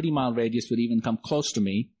a 30-mile radius would even come close to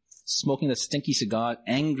me. Smoking the stinky cigar,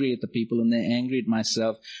 angry at the people in there, angry at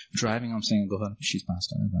myself, driving home saying, go ahead, she's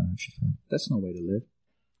passed out. That's no way to live.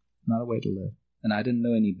 Not a way to live. And I didn't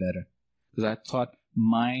know any better. Because I thought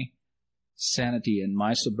my sanity and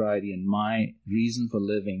my sobriety and my reason for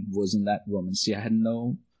living was in that woman. See, I had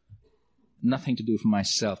nothing to do for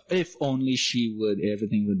myself. If only she would,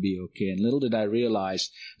 everything would be okay. And little did I realize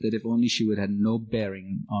that if only she would have no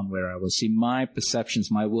bearing on where I was. See, my perceptions,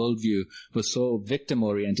 my worldview was so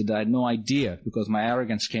victim-oriented that I had no idea, because my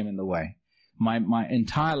arrogance came in the way. My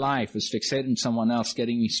entire life was fixated on someone else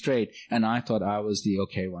getting me straight, and I thought I was the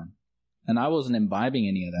okay one. And I wasn't imbibing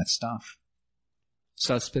any of that stuff.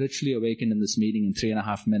 So I was spiritually awakened in this meeting in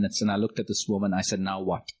 3.5 minutes, and I looked at this woman. I said, now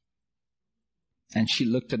what? And she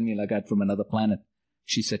looked at me like I'm from another planet.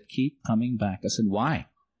 She said, keep coming back. I said, why?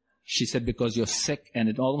 She said, because you're sick. And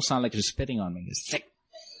it almost sounded like she was spitting on me. You're sick.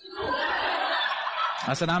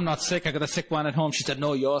 I said, I'm not sick. I got a sick one at home. She said,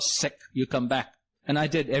 no, you're sick. You come back. And I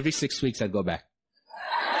did. Every 6 weeks I'd go back.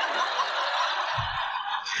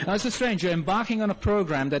 Now, it's strange. You're embarking on a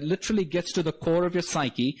program that literally gets to the core of your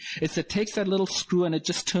psyche. It takes that little screw and it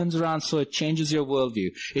just turns around so it changes your worldview.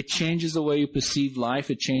 It changes the way you perceive life.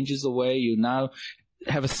 It changes the way you now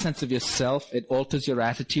have a sense of yourself. It alters your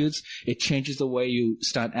attitudes. It changes the way you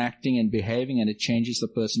start acting and behaving, and it changes the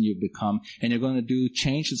person you've become. And you're going to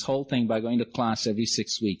change this whole thing by going to class every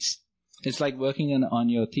 6 weeks. It's like working on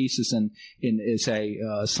your thesis in say,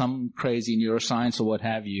 some crazy neuroscience or what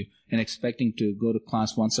have you, and expecting to go to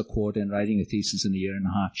class once a quarter and writing a thesis in a year and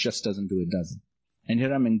a half. Just doesn't do it, does it? And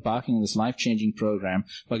here I'm embarking on this life-changing program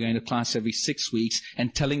by going to class every 6 weeks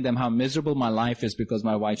and telling them how miserable my life is because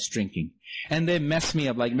my wife's drinking. And they mess me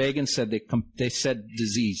up. Like Megan said, they said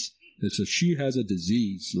disease. So she has a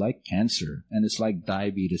disease like cancer, and it's like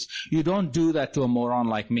diabetes. You don't do that to a moron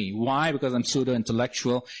like me. Why? Because I'm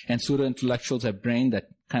pseudo-intellectual, and pseudo-intellectuals have brain that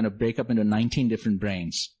kind of break up into 19 different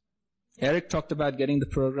brains. Eric talked about getting the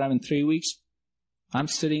program in 3 weeks. I'm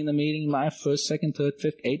sitting in the meeting, my first, second, third,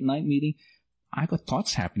 fifth, eighth, ninth meeting. I got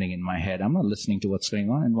thoughts happening in my head. I'm not listening to what's going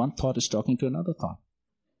on, and one thought is talking to another thought.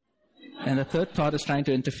 And the third thought is trying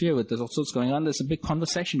to interfere with this. Also, what's going on? There's a big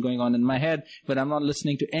conversation going on in my head, but I'm not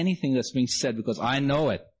listening to anything that's being said because I know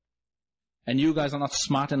it. And you guys are not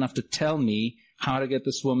smart enough to tell me how to get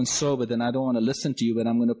this woman sober. Then I don't want to listen to you, but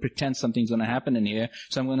I'm going to pretend something's going to happen in here.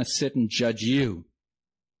 So I'm going to sit and judge you.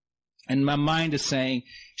 And my mind is saying,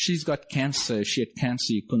 she's got cancer. She had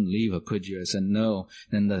cancer. You couldn't leave her, could you? I said, no.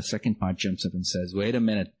 Then the second part jumps up and says, wait a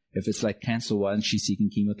minute. If it's like cancer, why isn't she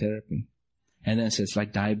seeking chemotherapy? And then it says,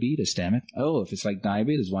 like diabetes, damn it. Oh, if it's like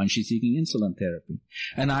diabetes, why isn't she seeking insulin therapy?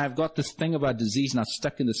 And I've got this thing about disease, not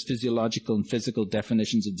stuck in this physiological and physical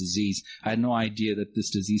definitions of disease. I had no idea that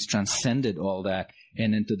this disease transcended all that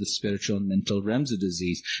and into the spiritual and mental realms of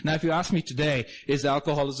disease. Now, if you ask me today, is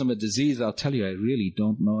alcoholism a disease? I'll tell you, I really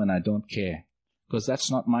don't know and I don't care. Because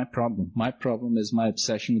that's not my problem. My problem is my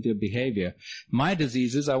obsession with your behavior. My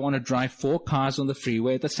disease is I want to drive 4 cars on the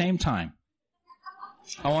freeway at the same time.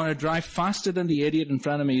 I want to drive faster than the idiot in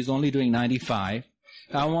front of me who's only doing 95.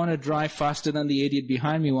 I want to drive faster than the idiot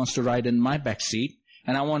behind me who wants to ride in my back seat.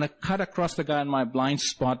 And I want to cut across the guy in my blind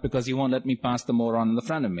spot because he won't let me pass the moron in the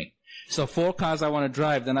front of me. So 4 cars I want to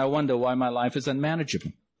drive, then I wonder why my life is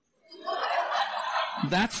unmanageable.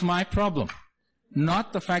 That's my problem.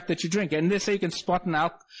 Not the fact that you drink. And they say you can spot an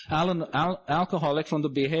alcoholic from the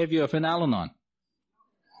behavior of an Al-Anon.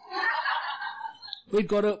 We'd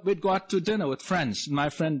go out to dinner with friends. My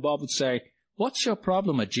friend Bob would say, what's your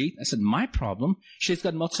problem, Ajit? I said, my problem? She's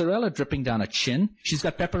got mozzarella dripping down her chin. She's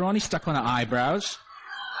got pepperoni stuck on her eyebrows.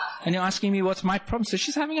 And you're asking me what's my problem? So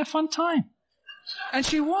she's having a fun time. And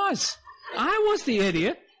she was. I was the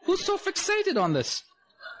idiot who's so fixated on this.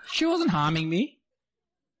 She wasn't harming me.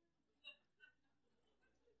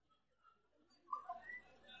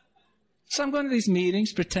 So I'm going to these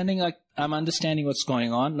meetings pretending like I'm understanding what's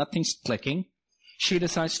going on. Nothing's clicking. She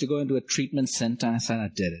decides to go into a treatment center. I said, I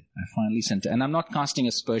did it. I finally sent her. And I'm not casting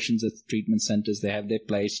aspersions at treatment centers. They have their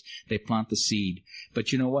place. They plant the seed.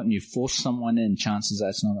 But you know what? When you force someone in, chances are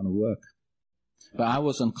it's not going to work. But I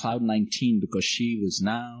was on cloud 19 because she was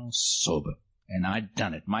now sober. And I'd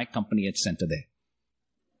done it. My company had sent her there.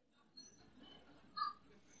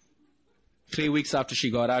 3 weeks after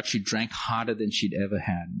she got out, she drank harder than she'd ever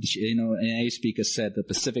had. An A speaker said the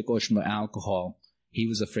Pacific Ocean by alcohol, he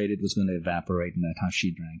was afraid it was going to evaporate, and that's how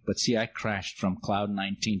she drank. But see, I crashed from cloud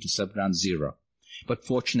 19 to sub-ground 0. But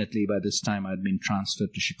fortunately, by this time, I'd been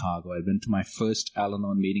transferred to Chicago. I'd been to my first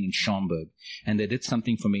Al-Anon meeting in Schaumburg, and they did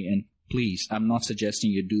something for me. And please, I'm not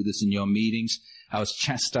suggesting you do this in your meetings. I was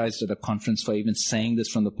chastised at a conference for even saying this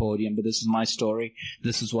from the podium, but this is my story.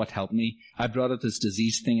 This is what helped me. I brought up this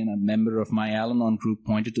disease thing, and a member of my Al-Anon group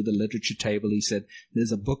pointed to the literature table. He said,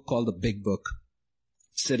 there's a book called The Big Book.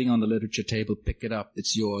 Sitting on the literature table, pick it up,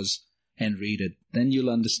 it's yours, and read it. Then you'll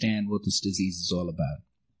understand what this disease is all about.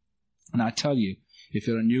 And I tell you, if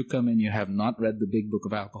you're a newcomer and you have not read the Big Book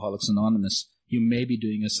of Alcoholics Anonymous, you may be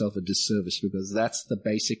doing yourself a disservice because that's the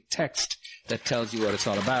basic text that tells you what it's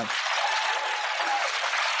all about.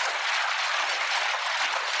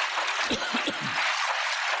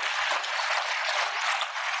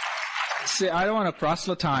 See, I don't want to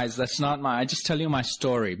proselytize. That's not I just tell you my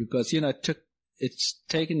story because, it's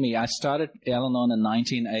taken me, I started Al-Anon in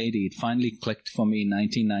 1980. It finally clicked for me in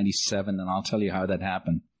 1997, and I'll tell you how that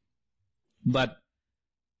happened. But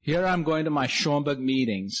here I'm going to my Schaumburg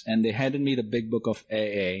meetings, and they handed me the Big Book of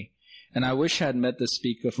AA. And I wish I had met the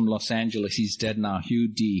speaker from Los Angeles. He's dead now, Hugh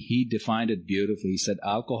D. He defined it beautifully. He said,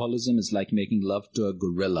 alcoholism is like making love to a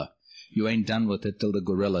gorilla. You ain't done with it till the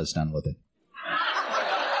gorilla is done with it.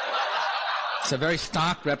 It's a very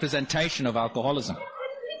stark representation of alcoholism.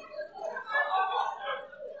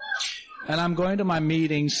 And I'm going to my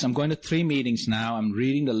meetings. I'm going to 3 meetings now. I'm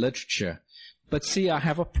reading the literature. But see, I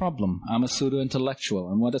have a problem. I'm a pseudo-intellectual.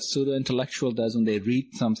 And what a pseudo-intellectual does when they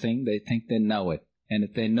read something, they think they know it. And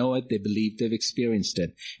if they know it, they believe they've experienced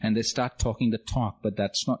it. And they start talking the talk, but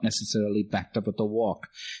that's not necessarily backed up with the walk.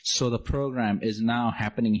 So the program is now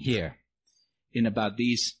happening here in about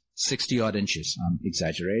these 60-odd inches. I'm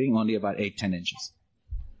exaggerating, only about 8-10 inches.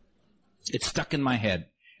 It's stuck in my head.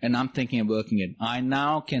 And I'm thinking of working it. I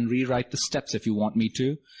now can rewrite the steps if you want me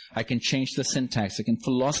to. I can change the syntax. I can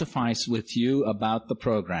philosophize with you about the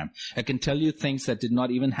program. I can tell you things that did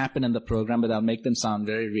not even happen in the program, but I'll make them sound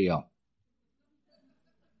very real.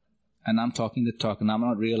 And I'm talking the talk, and I'm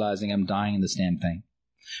not realizing I'm dying in this damn thing.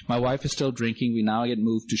 My wife is still drinking. We now get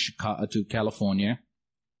moved to California.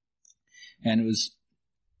 And it was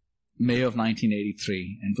May of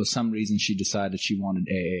 1983, and for some reason she decided she wanted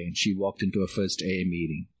AA, and she walked into her first AA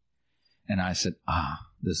meeting. And I said,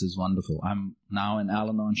 this is wonderful. I'm now in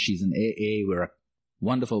Al-Anon. She's in AA. We're a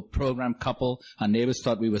wonderful program couple. Our neighbors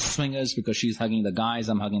thought we were swingers because she's hugging the guys,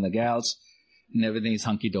 I'm hugging the gals, and everything is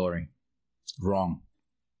hunky-dory. Wrong.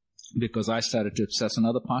 Because I started to obsess on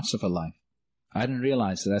other parts of her life. I didn't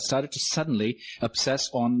realize that. I started to suddenly obsess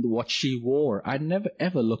on what she wore. I never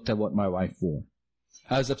ever looked at what my wife wore.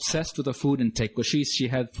 I was obsessed with her food intake because she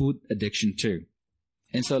had food addiction too.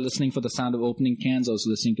 Instead of listening for the sound of opening cans, I was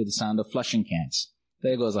listening to the sound of flushing cans.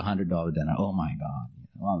 There goes a $100 dinner. Oh my God.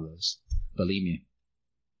 One of those. Bulimia.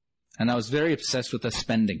 And I was very obsessed with her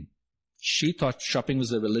spending. She thought shopping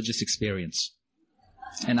was a religious experience.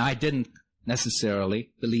 And I didn't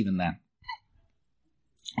necessarily believe in that.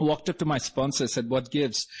 I walked up to my sponsor, said, what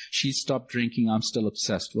gives? She stopped drinking. I'm still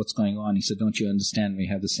obsessed. What's going on? He said, don't you understand? We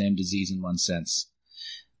have the same disease in one sense.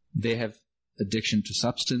 They have addiction to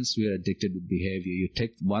substance. We are addicted with behavior. You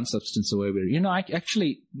take one substance away. I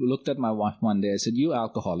actually looked at my wife one day. I said, you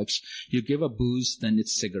alcoholics, you give up booze, then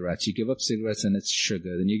it's cigarettes. You give up cigarettes, and it's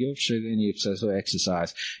sugar. Then you give up sugar, and you obsess over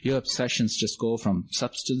exercise. Your obsessions just go from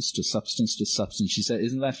substance to substance to substance. She said,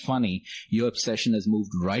 isn't that funny? Your obsession has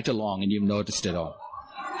moved right along, and you've noticed it all.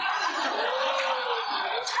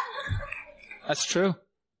 That's true.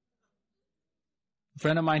 A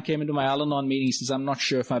friend of mine came into my Al-Anon meeting. He says, I'm not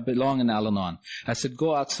sure if I belong in Al-Anon. I said,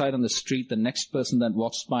 go outside on the street. The next person that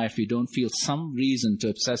walks by, if you don't feel some reason to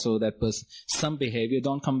obsess over that person, some behavior,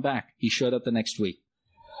 don't come back. He showed up the next week.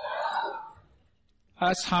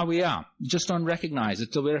 That's how we are. Just don't recognize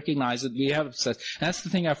it. Till we recognize it, we have obsessed. And that's the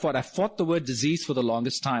thing I fought. I fought the word disease for the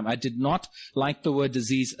longest time. I did not like the word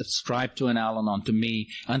disease ascribed to an Al-Anon, to me,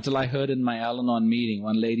 until I heard in my Al-Anon meeting,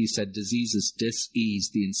 one lady said, disease is dis-ease.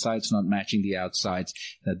 The insides not matching the outsides.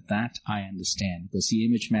 That I understand. Because the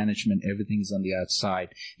image management, everything is on the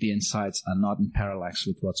outside. The insides are not in parallax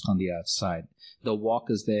with what's on the outside. The walk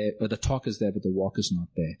is there, or the talk is there, but the walk is not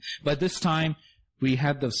there. But this time, we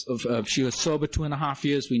had she was sober 2.5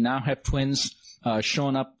 years. We now have twins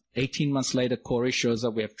shown up. 18 months later, Corey shows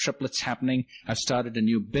up. We have triplets happening. I've started a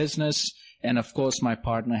new business. And, of course, my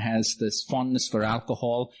partner has this fondness for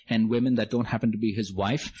alcohol and women that don't happen to be his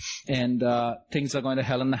wife. And things are going to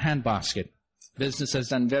hell in the handbasket. Business has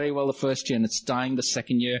done very well the first year, and it's dying the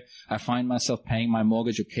second year. I find myself paying my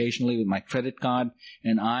mortgage occasionally with my credit card,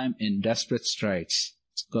 and I'm in desperate straits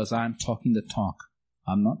because I'm talking the talk.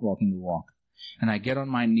 I'm not walking the walk. And I get on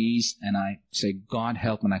my knees and I say, God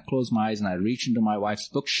help, and I close my eyes and I reach into my wife's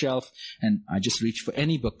bookshelf, and I just reach for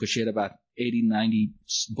any book because she had about 80, 90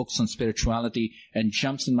 books on spirituality, and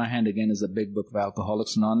jumps in my hand again is a big book of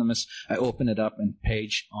Alcoholics Anonymous. I open it up and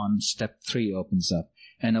page on step 3 opens up.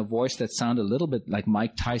 And a voice that sounded a little bit like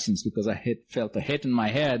Mike Tyson's because I felt a hit in my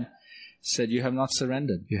head said, you have not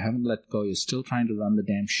surrendered. You haven't let go. You're still trying to run the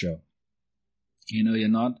damn show. You're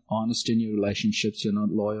not honest in your relationships. You're not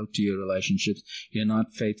loyal to your relationships. You're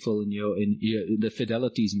not faithful the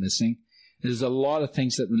fidelity's missing. There's a lot of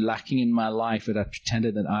things that were lacking in my life that I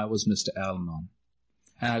pretended that I was Mr. Al-Anon.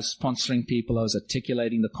 And I was sponsoring people. I was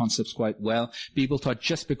articulating the concepts quite well. People thought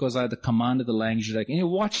just because I had the command of the language,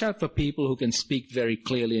 watch out for people who can speak very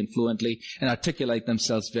clearly and fluently and articulate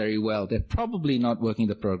themselves very well. They're probably not working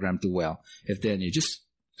the program too well. If they're new, just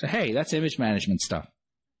say, hey, that's image management stuff.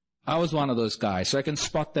 I was one of those guys, so I can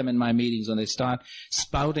spot them in my meetings when they start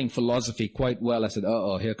spouting philosophy quite well. I said,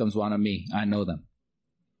 here comes one of me. I know them.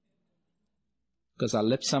 Because our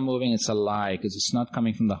lips are moving, it's a lie, because it's not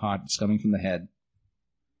coming from the heart, it's coming from the head.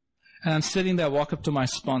 And I'm sitting there, I walk up to my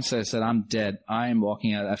sponsor, I said, I'm dead. I am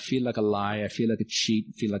walking out. I feel like a lie. I feel like a cheat.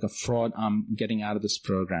 I feel like a fraud. I'm getting out of this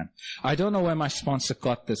program. I don't know where my sponsor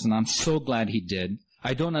got this, and I'm so glad he did.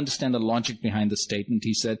 I don't understand the logic behind the statement.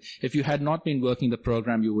 He said, if you had not been working the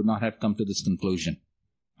program, you would not have come to this conclusion.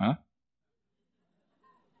 Huh?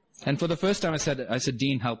 And for the first time I said,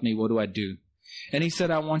 Dean, help me. What do I do? And he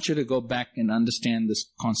said, I want you to go back and understand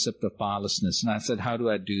this concept of powerlessness. And I said, how do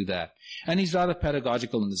I do that? And he's rather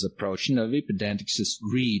pedagogical in his approach. Very pedantic. He says,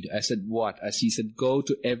 read. I said, what? He said, go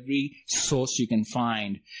to every source you can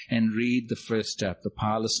find and read the first step, the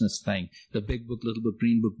powerlessness thing, the big book, little book,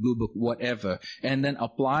 green book, blue book, whatever. And then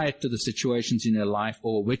apply it to the situations in your life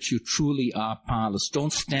over which you truly are powerless.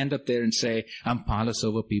 Don't stand up there and say, I'm powerless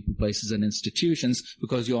over people, places, and institutions,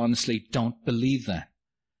 because you honestly don't believe that.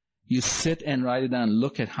 You sit and write it down,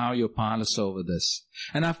 look at how you're powerless over this.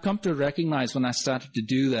 And I've come to recognize when I started to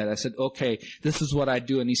do that, I said, okay, this is what I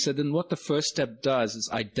do. And he said, then what the first step does is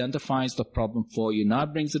identifies the problem for you. Now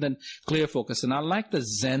it brings it in clear focus. And I like the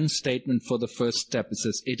Zen statement for the first step. It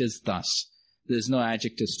says, it is thus. There's no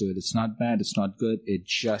adjectives to it. It's not bad. It's not good. It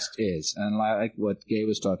just is. And like what Gay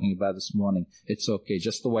was talking about this morning, it's okay.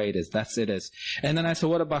 Just the way it is. That's it is. And then I said,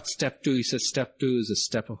 what about step 2? He says, step 2 is a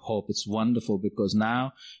step of hope. It's wonderful because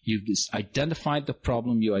now you've identified the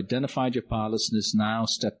problem. You identified your powerlessness. Now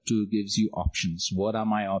step 2 gives you options. What are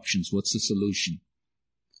my options? What's the solution?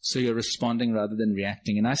 So you're responding rather than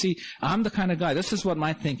reacting. And I see, I'm the kind of guy, this is what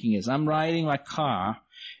my thinking is. I'm riding my car,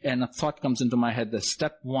 and a thought comes into my head that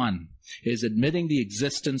step 1 is admitting the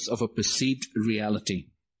existence of a perceived reality.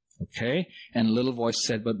 Okay? And a little voice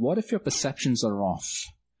said, but what if your perceptions are off?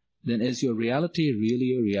 Then is your reality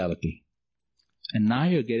really a reality? And now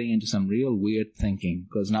you're getting into some real weird thinking,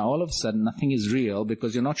 because now all of a sudden nothing is real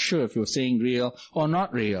because you're not sure if you're saying real or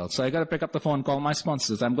not real. So I got to pick up the phone, call my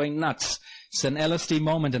sponsors. I'm going nuts. It's an LSD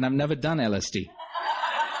moment, and I've never done LSD.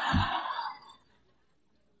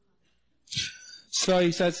 So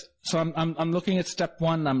he says, so I'm looking at step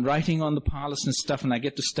 1, I'm writing on the powerlessness stuff, and I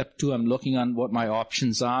get to step 2, I'm looking on what my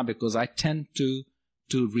options are, because I tend to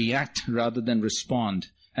react rather than respond.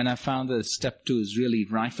 And I found that step 2 is really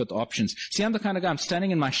rife with options. See, I'm the kind of guy, I'm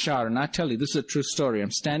standing in my shower, and I tell you, this is a true story.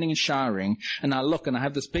 I'm standing and showering, and I look, and I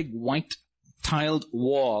have this big white tiled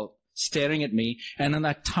wall staring at me, and on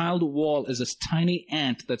that tiled wall is this tiny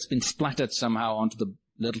ant that's been splattered somehow onto the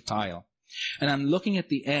little tile. And I'm looking at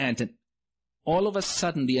the ant, and all of a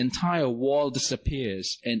sudden, the entire wall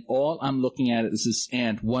disappears, and all I'm looking at is this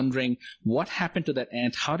ant, wondering what happened to that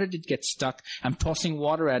ant, how did it get stuck? I'm tossing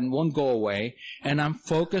water at it and won't go away, and I'm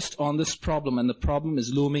focused on this problem, and the problem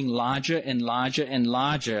is looming larger and larger and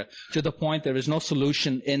larger to the point there is no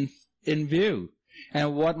solution in view.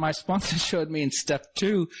 And what my sponsor showed me in step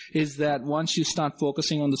 2 is that once you start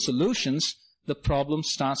focusing on the solutions, the problem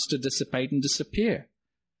starts to dissipate and disappear.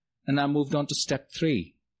 And I moved on to step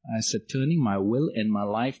 3. I said, turning my will and my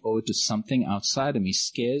life over to something outside of me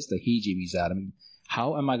scares the heebie-jeebies out of me.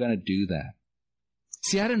 How am I going to do that?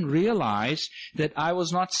 See, I didn't realize that I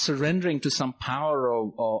was not surrendering to some power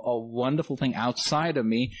or wonderful thing outside of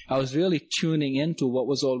me. I was really tuning into what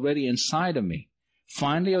was already inside of me.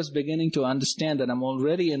 Finally, I was beginning to understand that I'm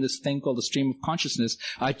already in this thing called the stream of consciousness.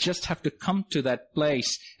 I just have to come to that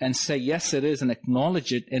place and say, yes, it is, and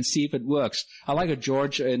acknowledge it and see if it works. I like a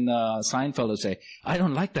George in Seinfeld would say, I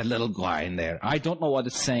don't like that little guy in there. I don't know what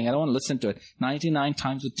it's saying. I don't want to listen to it. 99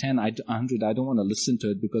 times with 10, 100, I don't want to listen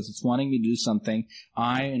to it because it's wanting me to do something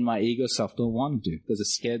I, in my ego self, don't want to do because it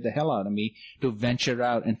scared the hell out of me to venture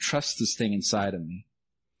out and trust this thing inside of me.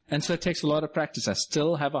 And so it takes a lot of practice. I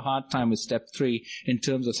still have a hard time with step 3 in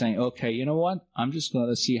terms of saying, okay, you know what? I'm just going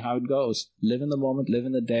to see how it goes. Live in the moment, live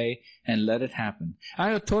in the day, and let it happen.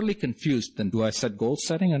 I got totally confused. Then do I set goal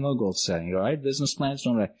setting or no goal setting, right? Business plans,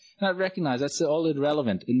 don't write. And I recognize that's all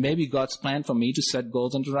irrelevant. It may be God's plan for me to set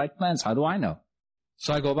goals and to write plans. How do I know?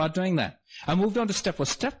 So I go about doing that. I moved on to step 4.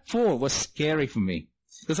 Step 4 was scary for me.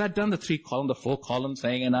 Because I'd done the 3-column, the 4-column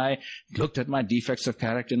thing, and I looked at my defects of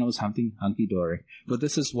character, and I was hunky-dory. But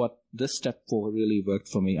this step 4 really worked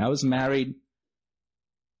for me. I was married,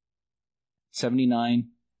 79,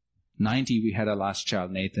 90, we had our last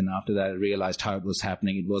child, Nathan. After that, I realized how it was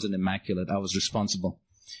happening. It wasn't immaculate. I was responsible.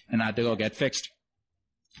 And I had to go get fixed.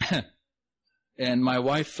 And my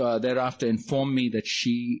wife thereafter informed me that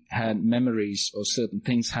she had memories of certain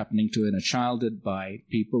things happening to her in her childhood by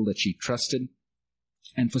people that she trusted.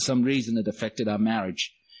 And for some reason, it affected our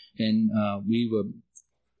marriage. And we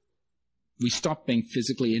stopped being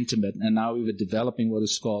physically intimate, and now we were developing what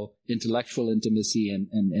is called intellectual intimacy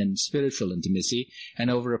and spiritual intimacy.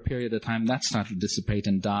 And over a period of time, that started to dissipate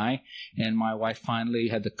and die. And my wife finally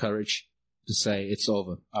had the courage to say, it's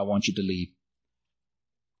over. I want you to leave.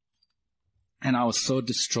 And I was so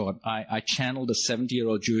distraught. I channeled a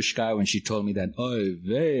 70-year-old Jewish guy when she told me that,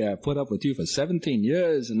 oh, I put up with you for 17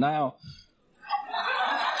 years, and now...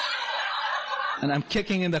 And I'm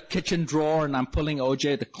kicking in the kitchen drawer, and I'm pulling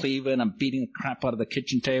OJ the cleaver, and I'm beating the crap out of the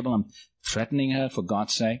kitchen table. I'm threatening her, for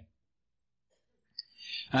God's sake.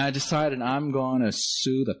 And I decided I'm going to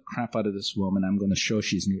sue the crap out of this woman. I'm going to show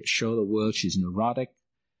the world she's neurotic,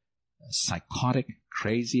 psychotic,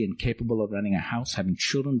 crazy, incapable of running a house, having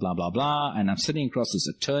children, blah, blah, blah. And I'm sitting across this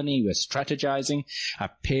attorney. We're strategizing. I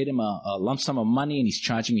paid him a lump sum of money, and he's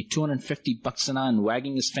charging me $250 an hour and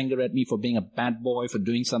wagging his finger at me for being a bad boy, for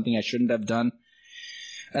doing something I shouldn't have done.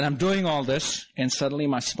 And I'm doing all this, and suddenly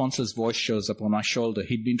my sponsor's voice shows up on my shoulder.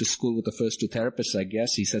 He'd been to school with the first two therapists, I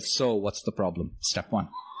guess. He said, so what's the problem? Step one.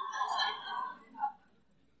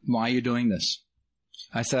 Why are you doing this?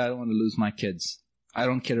 I said, I don't want to lose my kids. I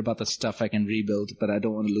don't care about the stuff I can rebuild, but I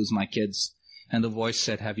don't want to lose my kids. And the voice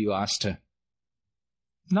said, have you asked her?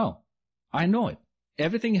 No, I know it.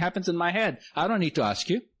 Everything happens in my head. I don't need to ask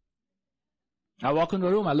you. I walk into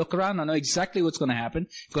a room, I look around, I know exactly what's going to happen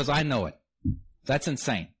because I know it. That's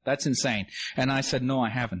insane. That's insane. And I said, no, I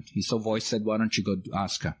haven't. So voice said, why don't you go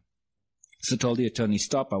ask her? So I told the attorney,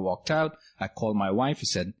 stop. I walked out. I called my wife. I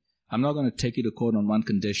said, I'm not going to take you to court on one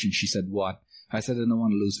condition. She said, what? I said, I don't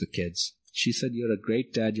want to lose the kids. She said, you're a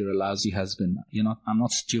great dad. You're a lousy husband. I'm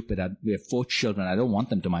not stupid. We have 4 children. I don't want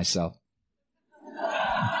them to myself.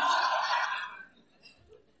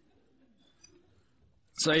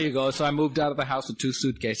 So there you go. So I moved out of the house with 2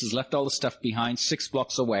 suitcases, left all the stuff behind 6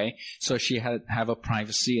 blocks away, so she had have a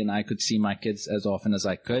privacy and I could see my kids as often as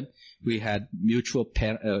I could. We had joint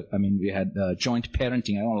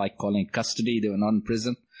parenting. I don't like calling it custody. They were not in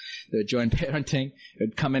prison. They were joint parenting. It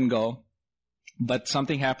would come and go. But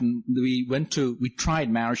something happened. We tried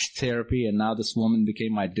marriage therapy, and now this woman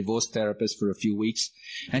became my divorce therapist for a few weeks.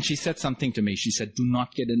 And she said something to me. She said, do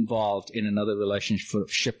not get involved in another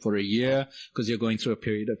relationship for a year because you're going through a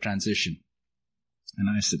period of transition. And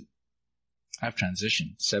I said, I've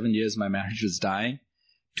transitioned. 7 years my marriage was dying.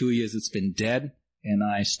 2 years it's been dead. And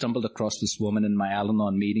I stumbled across this woman in my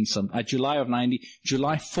Al-Anon meeting. July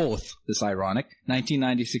 4th, this ironic,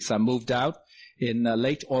 1996, I moved out. In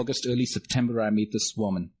late August, early September, I meet this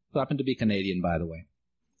woman, who happened to be Canadian, by the way.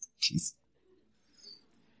 Jeez.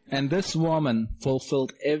 And this woman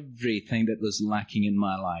fulfilled everything that was lacking in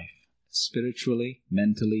my life. Spiritually,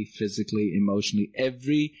 mentally, physically, emotionally.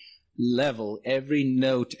 Every level, every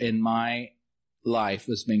note in my life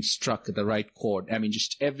was being struck at the right chord. I mean,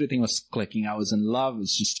 just everything was clicking. I was in love. It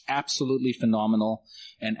was just absolutely phenomenal.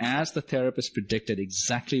 And as the therapist predicted,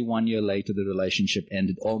 exactly 1 year later, the relationship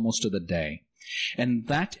ended almost to the day. And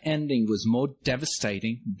that ending was more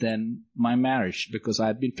devastating than my marriage because I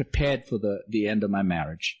had been prepared for the end of my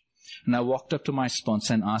marriage. And I walked up to my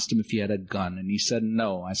sponsor and asked him if he had a gun. And he said,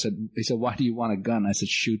 no. He said, why do you want a gun? I said,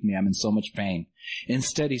 shoot me. I'm in so much pain.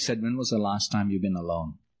 Instead, he said, when was the last time you've been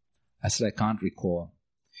alone? I said, I can't recall.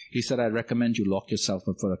 He said, I recommend you lock yourself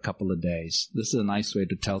up for a couple of days. This is a nice way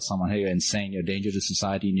to tell someone, hey, you're insane. You're a danger to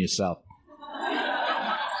society and yourself.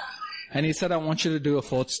 And he said, I want you to do a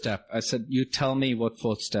 4th step. I said, you tell me what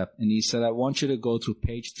 4th step. And he said, I want you to go through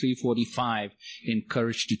page 345 in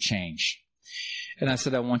Courage to Change. And I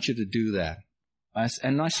said, I want you to do that.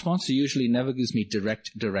 And my sponsor usually never gives me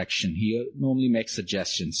direct direction. He normally makes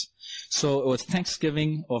suggestions. So it was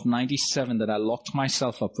Thanksgiving of 97 that I locked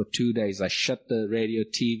myself up for 2 days. I shut the radio,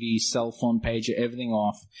 TV, cell phone, pager, everything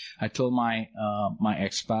off. I told my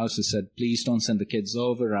ex-spouse, I said, please don't send the kids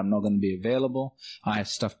over. I'm not going to be available. I have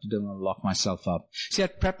stuff to do and I'll lock myself up. See, I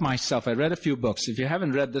prepped myself. I read a few books. If you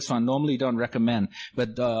haven't read this one, normally don't recommend.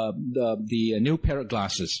 But the New Pair of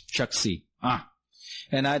Glasses, Chuck C.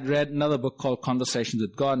 And I'd read another book called Conversations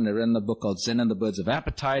with God, and I read another book called Zen and the Birds of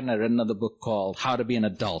Appetite, and I read another book called How to Be an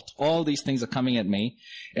Adult. All these things are coming at me,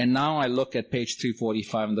 and now I look at page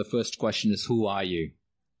 345, and the first question is, who are you?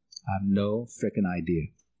 I have no frickin' idea.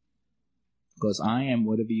 Because I am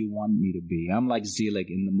whatever you want me to be. I'm like Zelig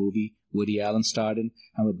in the movie Woody Allen starred in.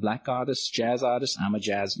 I'm a black artist, jazz artist, I'm a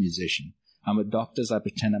jazz musician. I'm a doctor, so I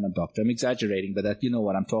pretend I'm a doctor. I'm exaggerating, but you know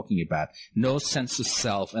what I'm talking about. No sense of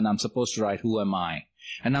self, and I'm supposed to write, who am I?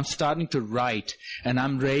 And I'm starting to write, and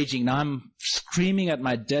I'm raging. Now I'm screaming at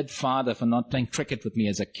my dead father for not playing cricket with me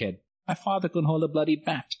as a kid. My father couldn't hold a bloody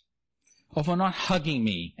bat. Or for not hugging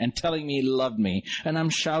me and telling me he loved me. And I'm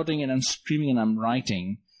shouting and I'm screaming and I'm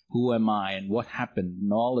writing, who am I and what happened,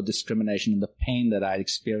 and all the discrimination and the pain that I had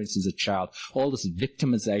experienced as a child, all this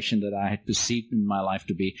victimization that I had perceived in my life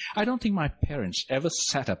to be. I don't think my parents ever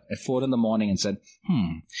sat up at 4 a.m. and said,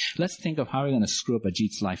 let's think of how we're going to screw up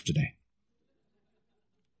Ajit's life today.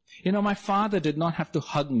 You know, my father did not have to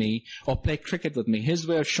hug me or play cricket with me. His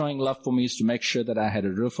way of showing love for me is to make sure that I had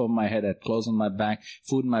a roof over my head, I had clothes on my back,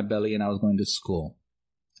 food in my belly, and I was going to school.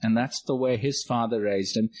 And that's the way his father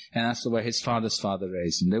raised him, and that's the way his father's father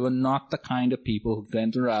raised him. They were not the kind of people who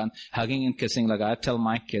went around hugging and kissing like I tell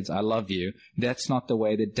my kids, I love you. That's not the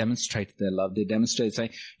way they demonstrated their love. They demonstrated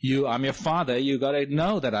saying, I'm your father, you got to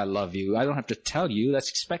know that I love you. I don't have to tell you, that's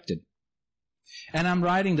expected. And I'm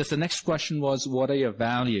writing this. The next question was, what are your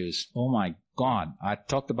values? Oh my God. I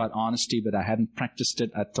talked about honesty, but I hadn't practiced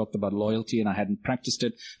it. I talked about loyalty, and I hadn't practiced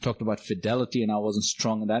it. Talked about fidelity, and I wasn't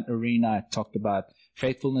strong in that arena. I talked about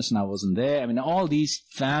faithfulness, and I wasn't there. I mean, all these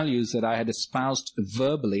values that I had espoused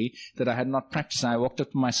verbally that I had not practiced. And I walked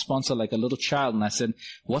up to my sponsor like a little child, and I said,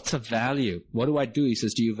 what's a value? What do I do? He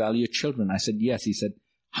says, do you value children? I said, yes. He said,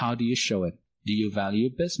 how do you show it? Do you value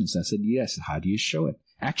business? I said, yes. How do you show it?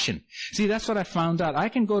 Action. See, that's what I found out. I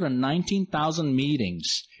can go to 19,000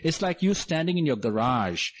 meetings. It's like you standing in your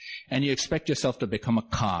garage and you expect yourself to become a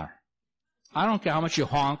car. I don't care how much you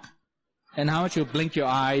honk and how much you blink your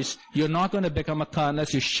eyes. You're not going to become a car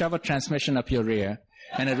unless you shove a transmission up your rear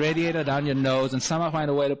and a radiator down your nose and somehow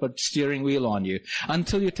find a way to put steering wheel on you.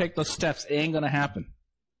 Until you take those steps, it ain't going to happen.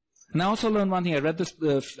 And I also learned one thing. I read this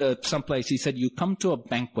someplace. He said, you come to a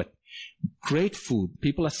banquet. Great food.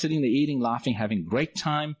 People are sitting there eating, laughing, having great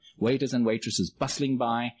time. Waiters and waitresses bustling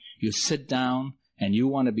by. You sit down and you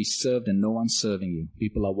want to be served and no one's serving you.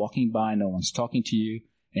 People are walking by, no one's talking to you,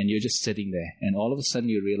 and you're just sitting there. And all of a sudden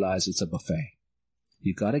you realize it's a buffet.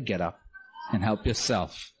 You got to get up and help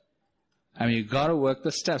yourself. I mean, you got to work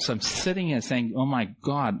the steps. I'm sitting here saying, oh my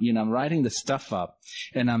God, I'm writing this stuff up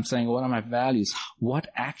and I'm saying, what are my values? What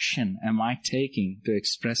action am I taking to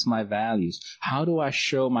express my values? How do I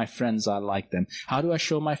show my friends I like them? How do I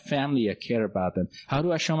show my family I care about them? How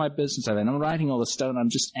do I show my business I like? And I'm writing all this stuff and I'm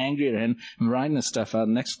just angry at him. I'm writing this stuff out.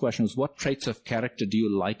 The next question was, what traits of character do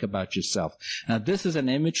you like about yourself? Now, this is an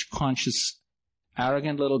image-conscious,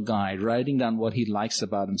 arrogant little guy writing down what he likes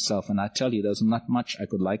about himself. And I tell you, there's not much I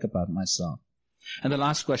could like about myself. And the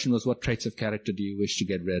last question was, what traits of character do you wish to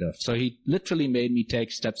get rid of? So he literally made me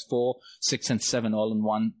take steps 4, 6, and 7 all in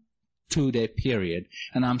one 2-day period.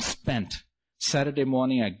 And I'm spent. Saturday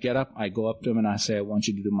morning, I get up, I go up to him, and I say, I want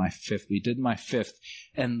you to do my 5th. We did my 5th.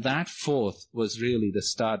 And that 4th was really the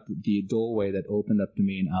start, the doorway that opened up to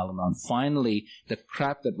me in Al-Anon. Finally, the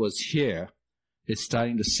crap that was here, it's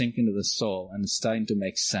starting to sink into the soul, and it's starting to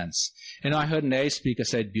make sense. I heard an AA speaker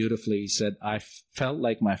say it beautifully. He said, I felt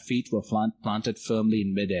like my feet were planted firmly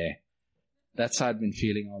in midair. That's how I'd been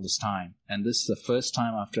feeling all this time. And this is the first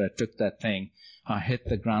time after I took that thing, I hit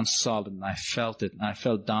the ground solid, and I felt it. And I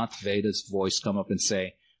felt Darth Vader's voice come up and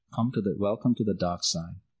say, welcome to the dark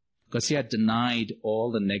side. Because he had denied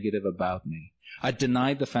all the negative about me. I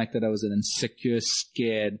denied the fact that I was an insecure,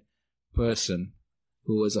 scared person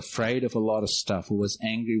who was afraid of a lot of stuff, who was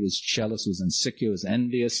angry, was jealous, was insecure, was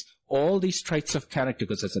envious, all these traits of character,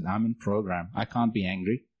 because I said, I'm in program. I can't be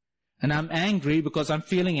angry. And I'm angry because I'm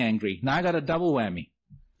feeling angry. Now I got a double whammy,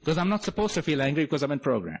 because I'm not supposed to feel angry because I'm in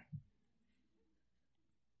program.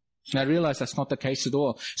 And I realized that's not the case at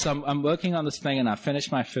all. So I'm working on this thing, and I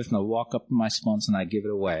finish my 5th, and I walk up to my sponsor, and I give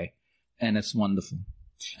it away. And it's wonderful.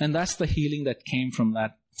 And that's the healing that came from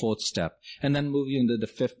that 4th step. And then moving into the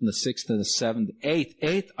 5th and the 6th and the 7th, 8th.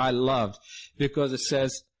 8th I loved because it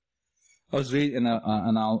says, I was reading, and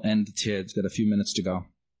I'll end it here. It's got a few minutes to go.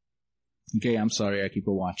 Okay, I'm sorry, I keep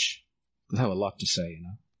a watch. I have a lot to say,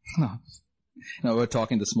 we're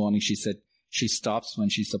talking this morning. She said she stops when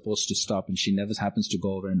she's supposed to stop, and she never happens to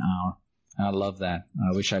go over an hour. And I love that.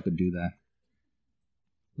 I wish I could do that.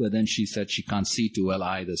 But then she said she can't see too well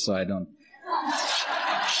either, so I don't.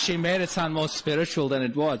 She made it sound more spiritual than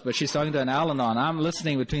it was, but she's talking to an Al-Anon. I'm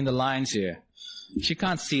listening between the lines here. She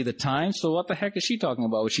can't see the time, so what the heck is she talking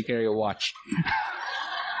about? Would she carry a watch?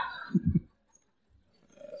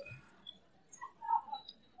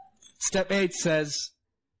 Step 8 says,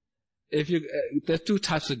 there are 2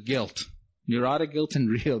 types of guilt. Neurotic guilt and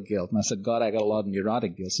real guilt. And I said, God, I got a lot of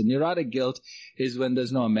neurotic guilt. So neurotic guilt is when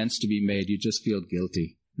there's no amends to be made. You just feel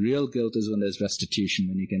guilty. Real guilt is when there's restitution,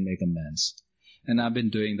 when you can make amends. And I've been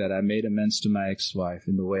doing that. I made amends to my ex-wife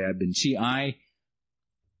in the way I've been.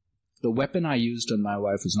 The weapon I used on my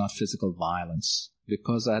wife was not physical violence.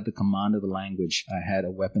 Because I had the command of the language, I had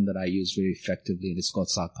a weapon that I used very effectively, and it's called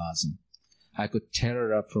sarcasm. I could tear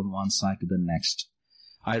her up from one side to the next.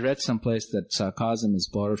 I read someplace that sarcasm is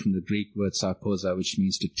borrowed from the Greek word sarkoza, which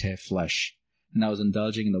means to tear flesh. And I was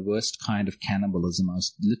indulging in the worst kind of cannibalism. I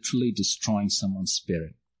was literally destroying someone's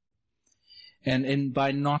spirit. And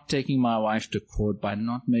by not taking my wife to court, by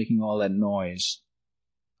not making all that noise,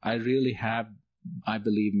 I really have I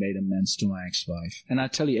believe, made amends to my ex-wife. And I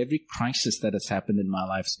tell you, every crisis that has happened in my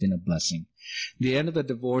life has been a blessing. The end of the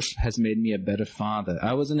divorce has made me a better father.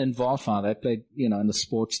 I was an involved father. I played, in the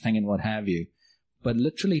sports thing and what have you. But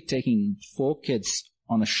literally taking 4 kids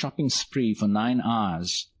on a shopping spree for 9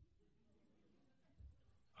 hours,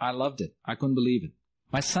 I loved it. I couldn't believe it.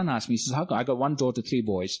 My son asked me, he says, I got 1 daughter, 3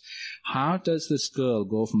 boys. How does this girl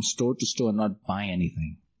go from store to store and not buy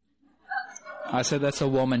anything? I said, that's a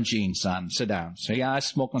woman gene, son. Sit down. So yeah, I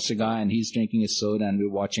smoke a cigar and he's drinking his soda and we're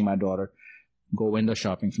watching my daughter go window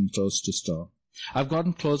shopping from store to store. I've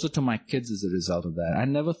gotten closer to my kids as a result of that. I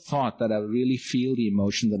never thought that I would really feel the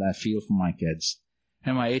emotion that I feel for my kids.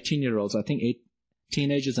 And my 18-year-olds, I think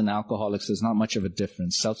teenagers and alcoholics, there's not much of a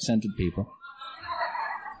difference. Self-centered people.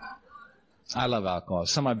 I love alcohol.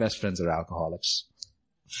 Some of my best friends are alcoholics.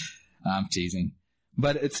 I'm teasing.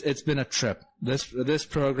 But it's been a trip. This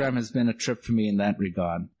program has been a trip for me in that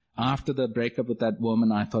regard. After the breakup with that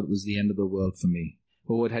woman, I thought it was the end of the world for me.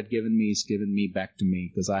 But what had given me is given me back to me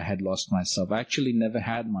because I had lost myself. I actually never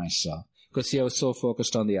had myself. Because, see, I was so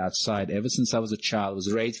focused on the outside. Ever since I was a child, I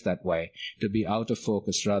was raised that way, to be out of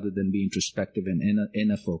focus rather than be introspective and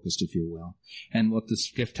inner focused, if you will. And what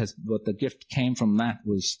the gift came from that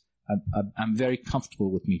was, I'm very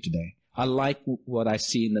comfortable with me today. I like what I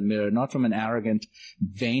see in the mirror, not from an arrogant,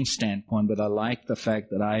 vain standpoint, but I like the fact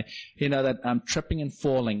that that I'm tripping and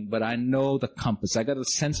falling, but I know the compass. I got a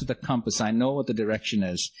sense of the compass. I know what the direction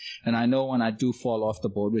is. And I know when I do fall off the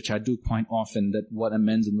board, which I do quite often, that what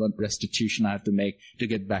amends and what restitution I have to make to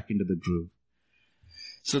get back into the groove.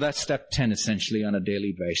 So that's step 10, essentially, on a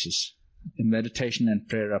daily basis. Meditation and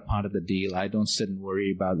prayer are part of the deal. I don't sit and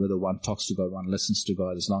worry about whether one talks to God, one listens to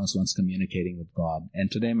God, as long as one's communicating with God.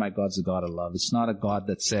 And today my God's a God of love. It's not a God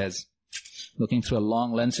that says, looking through a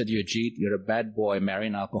long lens at you, Ajit, you're a bad boy, marry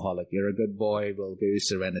an alcoholic. You're a good boy, we'll give you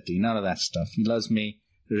serenity. None of that stuff. He loves me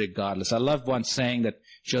regardless. I love one saying that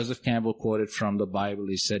Joseph Campbell quoted from the Bible.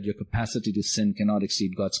 He said, your capacity to sin cannot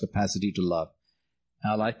exceed God's capacity to love.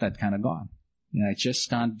 I like that kind of God. I just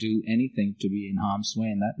can't do anything to be in harm's way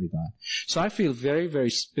in that regard. So I feel very, very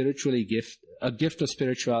spiritually a gift of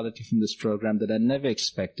spirituality from this program that I never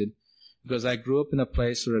expected, because I grew up in a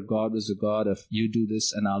place where God was a God of you do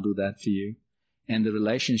this and I'll do that for you. And the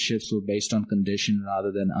relationships were based on condition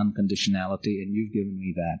rather than unconditionality, and you've given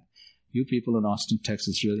me that. You people in Austin,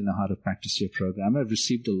 Texas really know how to practice your program. I've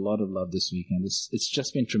received a lot of love this weekend. It's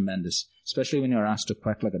just been tremendous, especially when you're asked to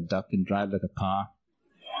quack like a duck and drive like a car.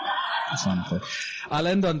 It's wonderful. I'll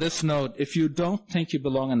end on this note. If you don't think you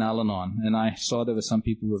belong in Al-Anon, and I saw there were some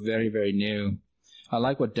people who were very, very new, I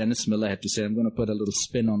like what Dennis Miller had to say. I'm going to put a little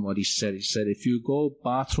spin on what he said. He said, if you go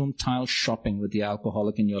bathroom tile shopping with the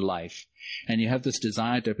alcoholic in your life, and you have this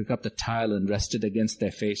desire to pick up the tile and rest it against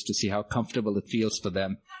their face to see how comfortable it feels for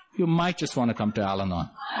them, you might just want to come to Al-Anon.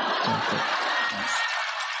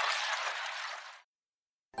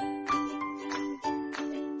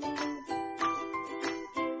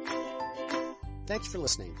 Thanks for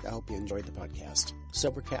listening. I hope you enjoyed the podcast.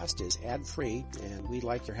 Sobercast is ad-free, and we'd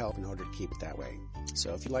like your help in order to keep it that way.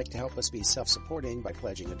 So if you'd like to help us be self-supporting by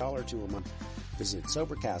pledging $1 or $2 a month, visit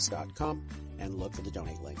Sobercast.com and look for the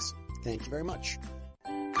donate links. Thank you very much.